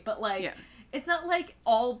Morty, but yeah. It's not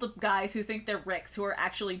all the guys who think they're Ricks who are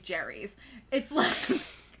actually Jerrys. It's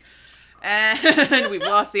and we've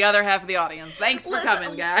lost the other half of the audience. Thanks for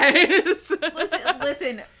coming, guys.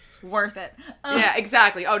 listen, worth it. Yeah,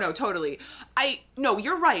 exactly. Oh no, totally. No,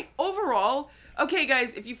 you're right. Overall, okay,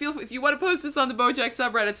 guys, if you want to post this on the BoJack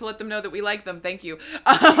subreddit to let them know that we like them, thank you.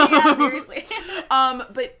 Yeah, seriously.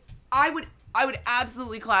 But I would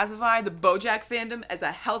absolutely classify the BoJack fandom as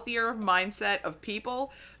a healthier mindset of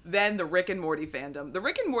people than the Rick and Morty fandom. The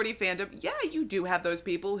Rick and Morty fandom, yeah, you do have those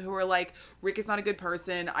people who are Rick is not a good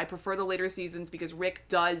person. I prefer the later seasons because Rick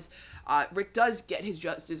does get his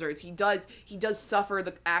just desserts. He does suffer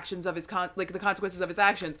the actions of his the consequences of his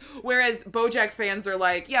actions. Whereas BoJack fans are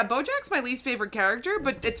yeah, BoJack's my least favorite character,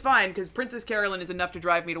 but it's fine because Princess Carolyn is enough to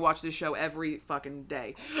drive me to watch this show every fucking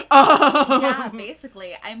day. Yeah,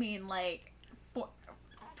 basically. I mean,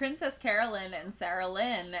 Princess Carolyn and Sarah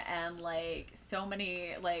Lynn and so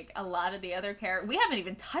many a lot of the other characters. We haven't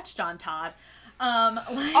even touched on Todd.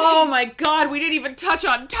 Oh my god, we didn't even touch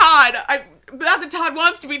on Todd. Not that Todd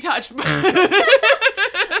wants to be touched. But okay.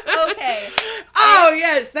 Oh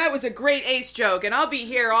yes, that was a great Ace joke, and I'll be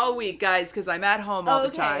here all week, guys, because I'm at home all the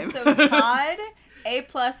time. So Todd, A+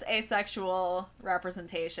 asexual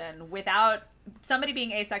representation without somebody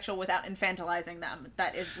being asexual without infantilizing them.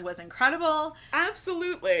 That was incredible.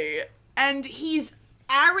 Absolutely. And he's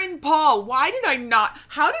Aaron Paul. Why did I not?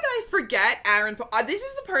 How did I forget Aaron Paul? This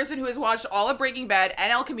is the person who has watched all of Breaking Bad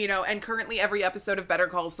and El Camino and currently every episode of Better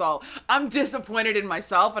Call Saul. I'm disappointed in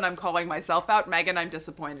myself, and I'm calling myself out. Megan, I'm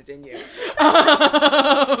disappointed in you.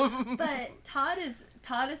 But Todd is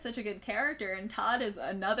such a good character, and Todd is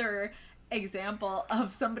another example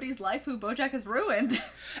of somebody's life who BoJack has ruined.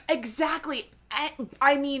 Exactly.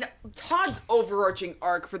 I mean, Todd's overarching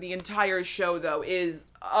arc for the entire show, though, is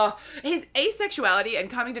his asexuality and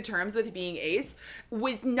coming to terms with being ace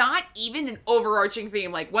was not even an overarching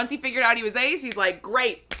theme. Like, once he figured out he was ace, he's like,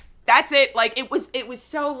 great, that's it. Like, it was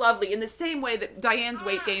so lovely. In the same way that Diane's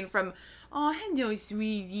weight gain from, oh, hello,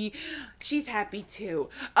 sweetie, she's happy too.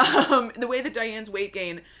 The way that Diane's weight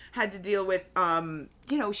gain had to deal with,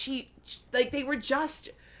 they were just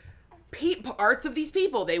parts of these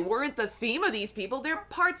people. They weren't the theme of these people. They're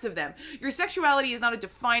parts of them. Your sexuality is not a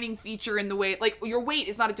defining feature in the way, like, your weight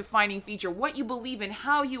is not a defining feature. What you believe in,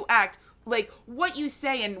 how you act, like, what you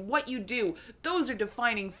say and what you do, those are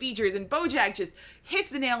defining features. And BoJack just hits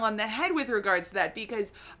the nail on the head with regards to that,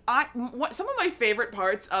 because some of my favorite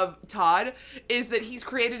parts of Todd is that he's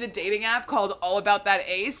created a dating app called All About That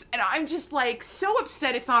Ace, and I'm just, like, so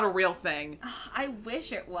upset it's not a real thing. I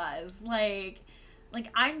wish it was. Like,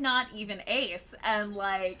 I'm not even ace, and,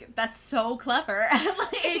 like, that's so clever.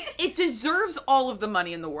 It deserves all of the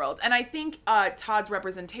money in the world. And I think Todd's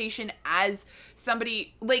representation as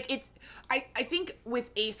somebody, like, I think with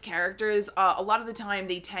ace characters, a lot of the time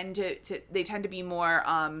they tend to be more,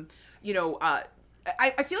 I feel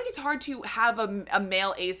like it's hard to have a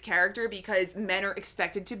male ace character because men are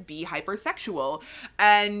expected to be hypersexual.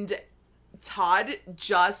 And Todd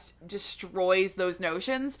just destroys those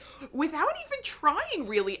notions without even trying,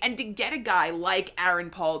 really, and to get a guy like Aaron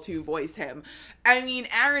Paul to voice him. I mean,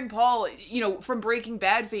 Aaron Paul, from Breaking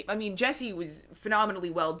Bad fame, I mean, Jesse was phenomenally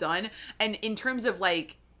well done, and in terms of,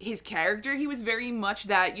 like, his character, he was very much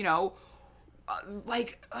that,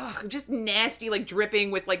 just nasty, like, dripping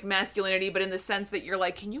with, like, masculinity, but in the sense that you're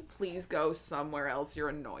like, can you please go somewhere else? You're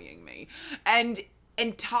annoying me. And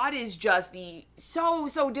Todd is just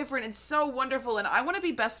so different and so wonderful, and I want to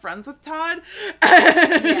be best friends with Todd.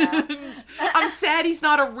 Yeah. I'm sad he's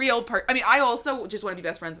not a real person. I mean, I also just want to be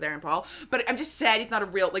best friends with Aaron Paul, but I'm just sad he's not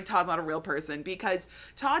Todd's not a real person, because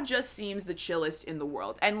Todd just seems the chillest in the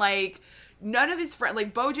world. And, like, none of his friends,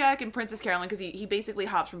 like BoJack and Princess Carolyn, because he basically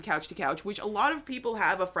hops from couch to couch, which a lot of people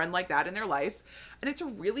have a friend like that in their life, and it's a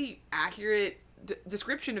really accurate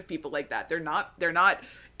description of people like that. They're not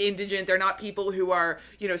indigent. They're not people who are,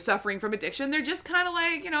 suffering from addiction. They're just kind of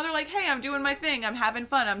like, they're like, hey, I'm doing my thing. I'm having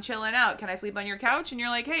fun. I'm chilling out. Can I sleep on your couch? And you're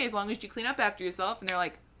like, hey, as long as you clean up after yourself. And they're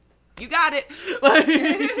like, you got it.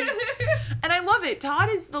 And I love it. Todd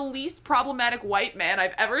is the least problematic white man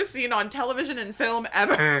I've ever seen on television and film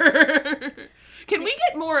ever. Can we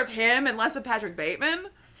get more of him and less of Patrick Bateman?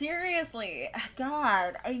 Seriously.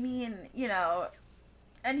 God. I mean,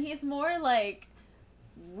 and he's more like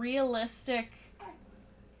realistic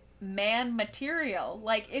man material.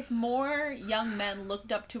 Like, if more young men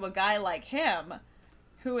looked up to a guy like him,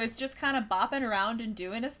 who is just kind of bopping around and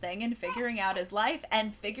doing his thing and figuring out his life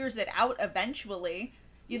and figures it out eventually.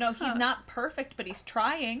 He's not perfect, but he's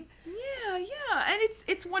trying. Yeah. And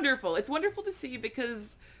it's wonderful. It's wonderful to see,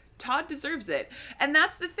 because Todd deserves it. And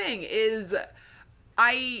that's the thing, is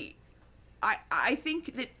I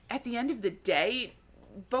think that at the end of the day,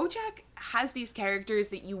 BoJack has these characters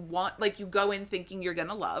that you want, like, you go in thinking you're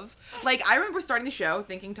gonna love. Like, I remember starting the show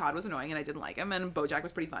thinking Todd was annoying and I didn't like him, and BoJack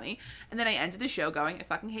was pretty funny. And then I ended the show going, I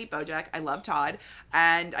fucking hate BoJack. I love Todd,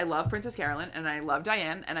 and I love Princess Carolyn, and I love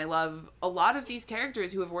Diane, and I love a lot of these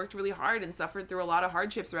characters who have worked really hard and suffered through a lot of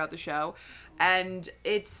hardships throughout the show. And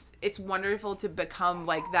it's wonderful to become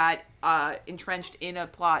like that, entrenched in a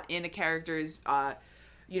plot, in a character's,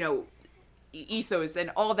 ethos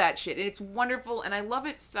and all that shit, and it's wonderful, and I love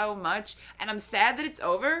it so much. And I'm sad that it's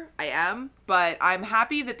over. I am, but I'm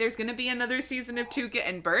happy that there's gonna be another season of Tuca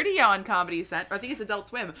and Birdie on Comedy Central. I think it's Adult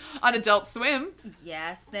Swim. On Adult Swim.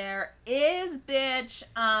 Yes, there is, bitch.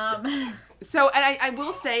 So, and I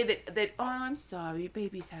will say that oh, I'm sorry,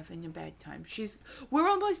 baby's having a bad time. We're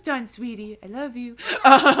almost done, sweetie. I love you.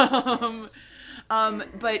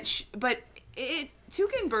 But it's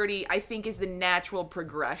Tuca and Birdie, I think, is the natural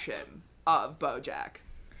progression of BoJack.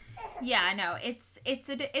 Yeah, I know. It's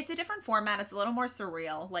a different format. It's a little more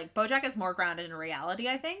surreal. Like, BoJack is more grounded in reality,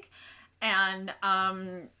 I think. And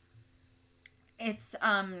it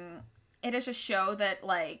is a show that,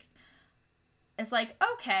 like, it's like,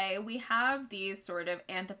 okay, we have these sort of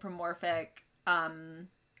anthropomorphic animals.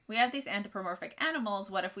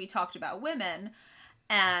 What if we talked about women?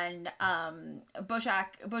 and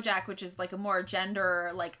BoJack, which is like a more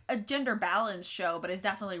gender balanced show, but is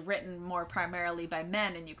definitely written more primarily by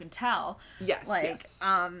men, and you can tell. Yes, like, yes.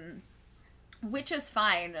 Which is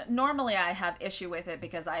fine. Normally, I have issue with it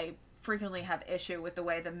because I frequently have issue with the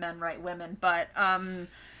way the men write women, but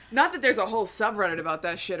not that there's a whole subreddit about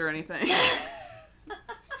that shit or anything.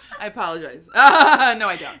 I apologize. No,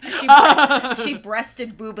 I don't. She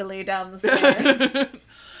breasted boobily down the stairs.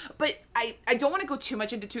 But I don't want to go too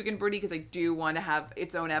much into Tuca and Birdie because I do want to have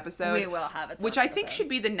its own episode. We will have its own which I think should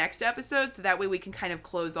be the next episode, so that way we can kind of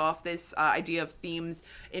close off this idea of themes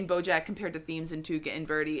in BoJack compared to themes in Tuca and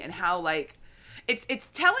Birdie, and how, like, it's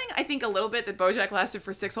telling, I think, a little bit that BoJack lasted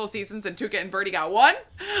for 6 whole seasons and Tuca and Birdie got 1.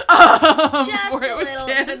 Just a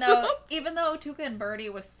little, even though Tuca and Birdie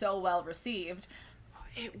was so well received.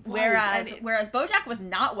 It was, whereas BoJack was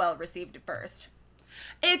not well received at first.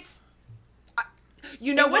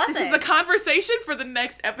 You know what? This is the conversation for the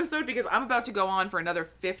next episode because I'm about to go on for another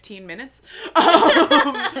 15 minutes.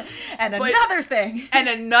 And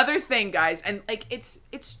another thing, guys. And like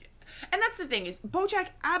and that's the thing is BoJack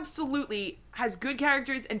absolutely has good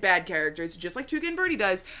characters and bad characters, just like Tuca and Birdie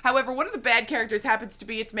does. However, one of the bad characters happens to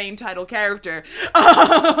be its main title character.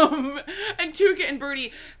 And Tuca and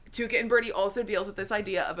Birdie also deals with this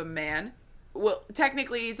idea of a man. Well,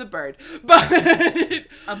 technically he's a bird, but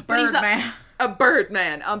a bird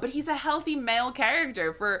man. But he's a healthy male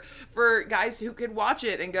character for guys who could watch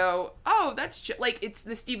it and go, oh, that's like, it's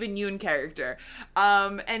the Steven Yeun character.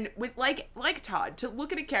 And with like Todd, to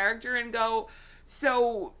look at a character and go,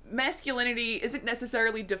 so masculinity isn't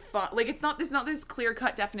necessarily defined. Like, there's not this clear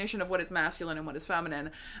cut definition of what is masculine and what is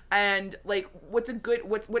feminine. And like, what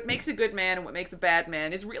makes a good man and what makes a bad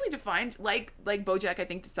man is really defined, like BoJack, I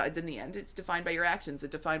think, decides in the end. It's defined by your actions.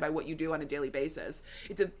 It's defined by what you do on a daily basis.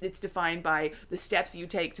 It's defined by the steps you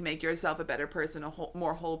take to make yourself a better person,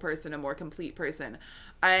 more whole person, a more complete person.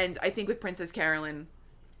 And I think with Princess Carolyn,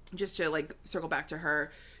 just to like circle back to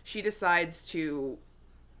her, she decides to.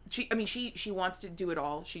 She wants to do it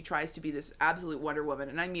all. She tries to be this absolute Wonder Woman,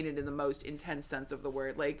 and I mean it in the most intense sense of the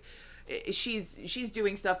word. Like, she's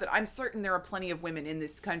doing stuff that I'm certain there are plenty of women in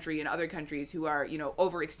this country and other countries who are,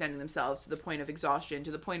 overextending themselves to the point of exhaustion,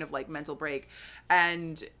 to the point of like mental break,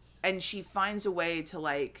 and she finds a way to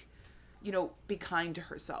like, be kind to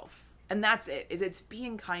herself, and that's it. It's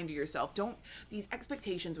being kind to yourself. Don't these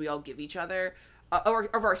expectations we all give each other, or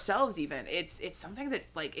of ourselves even. It's something that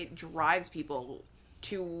like it drives people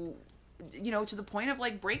to the point of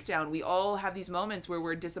like breakdown. We all have these moments where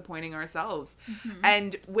we're disappointing ourselves. Mm-hmm.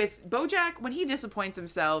 And with BoJack, when he disappoints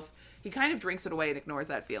himself, he kind of drinks it away and ignores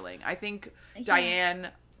that feeling. I think Diane,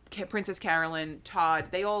 Princess Carolyn, Todd,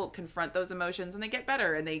 they all confront those emotions and they get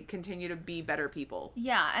better and they continue to be better people.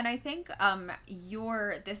 Yeah, and I think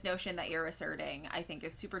this notion that you're asserting, I think,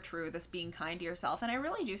 is super true, this being kind to yourself. And I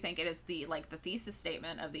really do think it is the thesis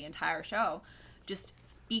statement of the entire show. Just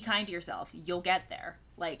be kind to yourself. You'll get there.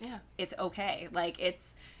 It's okay. Like,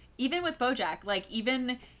 it's even with BoJack. Like,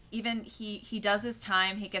 even he does his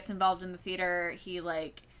time. He gets involved in the theater. He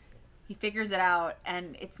figures it out,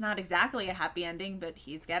 and it's not exactly a happy ending, but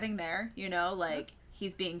he's getting there.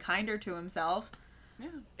 He's being kinder to himself. Yeah,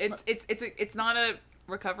 it's not a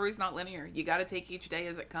recovery's not linear. You got to take each day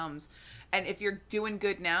as it comes. And if you're doing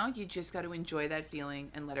good now, you just got to enjoy that feeling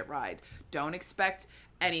and let it ride. Don't expect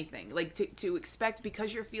anything. Like, to expect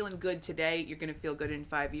because you're feeling good today, you're going to feel good in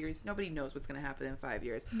 5 years. Nobody knows what's going to happen in 5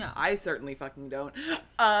 years. No. I certainly fucking don't.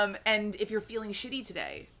 And if you're feeling shitty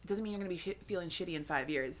today, it doesn't mean you're going to be feeling shitty in 5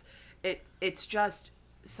 years. It's just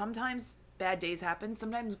sometimes bad days happen,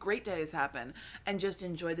 sometimes great days happen, and just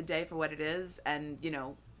enjoy the day for what it is and,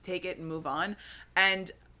 take it and move on.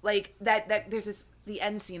 And like that there's the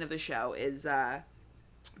end scene of the show is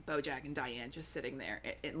BoJack and Diane just sitting there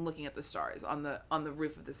and looking at the stars on the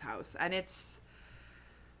roof of this house, and it's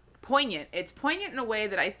poignant. It's poignant in a way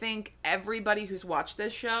that I think everybody who's watched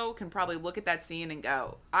this show can probably look at that scene and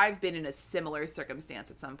go, I've been in a similar circumstance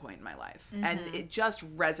at some point in my life. Mm-hmm. And it just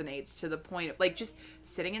resonates to the point of like just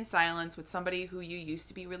sitting in silence with somebody who you used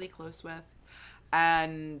to be really close with,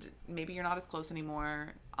 and maybe you're not as close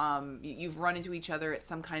anymore. You've run into each other at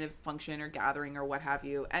some kind of function or gathering or what have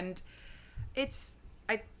you, and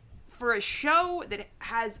for a show that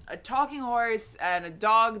has a talking horse and a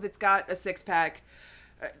dog that's got a six-pack,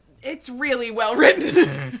 it's really well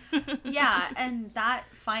written. Yeah, and that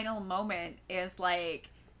final moment is like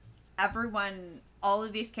everyone, all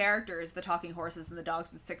of these characters, the talking horses and the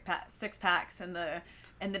dogs with six packs and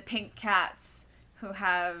the pink cats who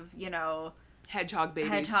have, hedgehog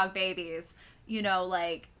babies.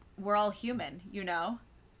 Like, we're all human, Yeah.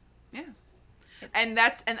 And I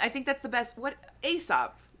think that's the best. What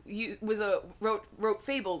Aesop wrote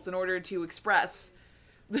fables in order to express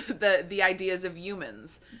the ideas of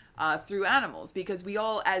humans through animals, because we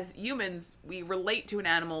all, as humans, we relate to an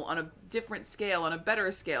animal on a different scale, on a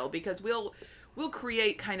better scale, because we'll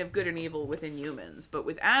create kind of good and evil within humans, but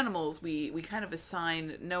with animals we kind of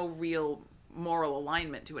assign no real moral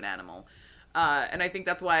alignment to an animal. And I think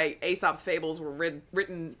that's why Aesop's fables were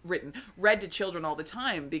read to children all the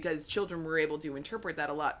time, because children were able to interpret that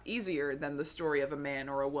a lot easier than the story of a man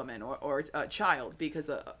or a woman or a child, because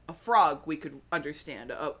a frog we could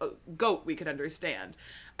understand, a goat we could understand.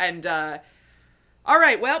 And all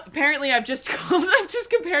right, well, apparently I've just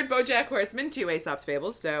compared BoJack Horseman to Aesop's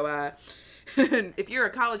fables. So if you're a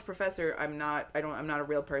college professor, I'm not a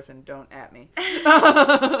real person. Don't at me.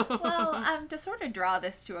 Well, to sort of draw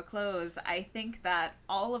this to a close, I think that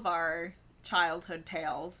all of our childhood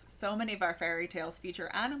tales, so many of our fairy tales feature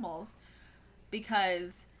animals,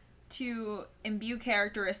 because to imbue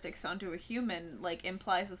characteristics onto a human like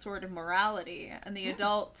implies a sort of morality, and the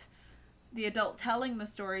adult telling the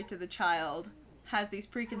story to the child has these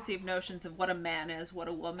preconceived notions of what a man is, what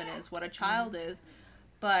a woman is, what a child is,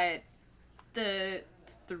 but the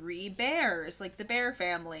three bears, like the bear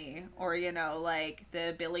family, or like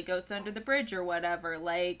the Billy Goats Under the Bridge or whatever,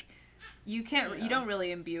 like you don't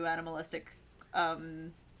really imbue animalistic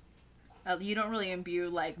you don't really imbue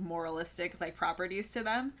like moralistic like properties to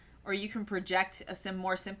them, or you can project a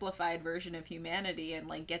more simplified version of humanity and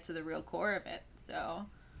like get to the real core of it. So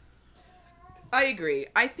I agree.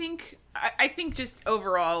 I think just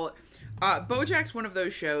overall, BoJack's one of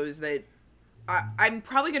those shows that I'm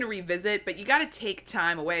probably going to revisit, but you got to take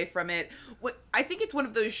time away from it. I think it's one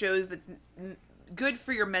of those shows that's good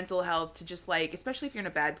for your mental health to just like, especially if you're in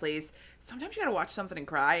a bad place, sometimes you got to watch something and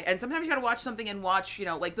cry, and sometimes you got to watch something and watch,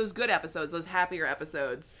 like those good episodes, those happier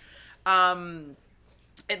episodes.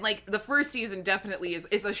 And like the first season definitely is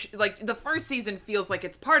like the first season feels like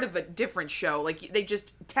it's part of a different show. Like they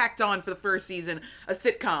just tacked on for the first season a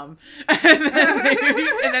sitcom,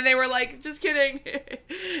 and then they were like, just kidding,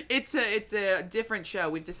 it's a different show.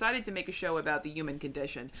 We've decided to make a show about the human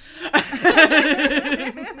condition.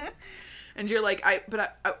 And you're like,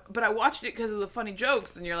 but I watched it because of the funny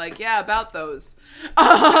jokes, and you're like, yeah, about those.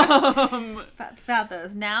 About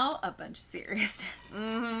those. Now a bunch of seriousness.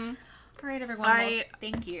 Mm-hmm. All right, everyone. Well,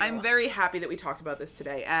 thank you. I'm very happy that we talked about this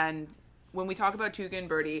today. And when we talk about Tuca and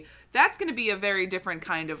Birdie, that's going to be a very different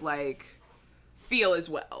kind of like feel as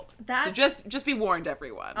well. So just be warned,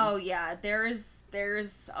 everyone. Oh yeah, there's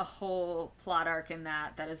a whole plot arc in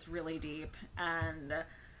that is really deep and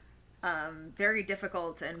very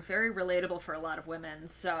difficult and very relatable for a lot of women.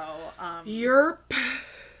 So Yerp.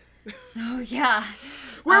 So yeah,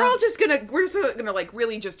 we're just gonna like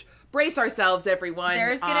really just brace ourselves, everyone.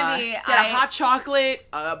 There's gonna be get a hot chocolate,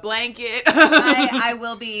 a blanket. I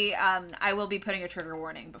will be putting a trigger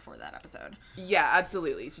warning before that episode. Yeah,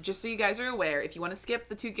 absolutely. So just so you guys are aware, if you want to skip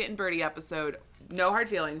the Tuca and Birdie episode, no hard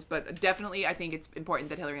feelings, but definitely I think it's important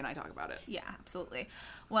that Hillary and I talk about it. Yeah, absolutely.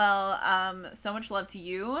 Well, so much love to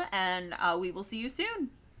you, and we will see you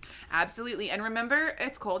soon. Absolutely. And remember,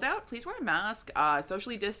 it's cold out. Please wear a mask.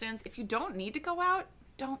 Socially distance. If you don't need to go out,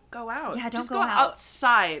 don't go out. Yeah, Just go go out.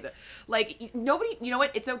 outside. Like, nobody, you know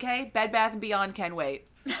what? It's okay. Bed Bath & Beyond can wait.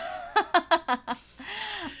 All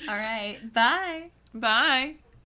right. Bye. Bye.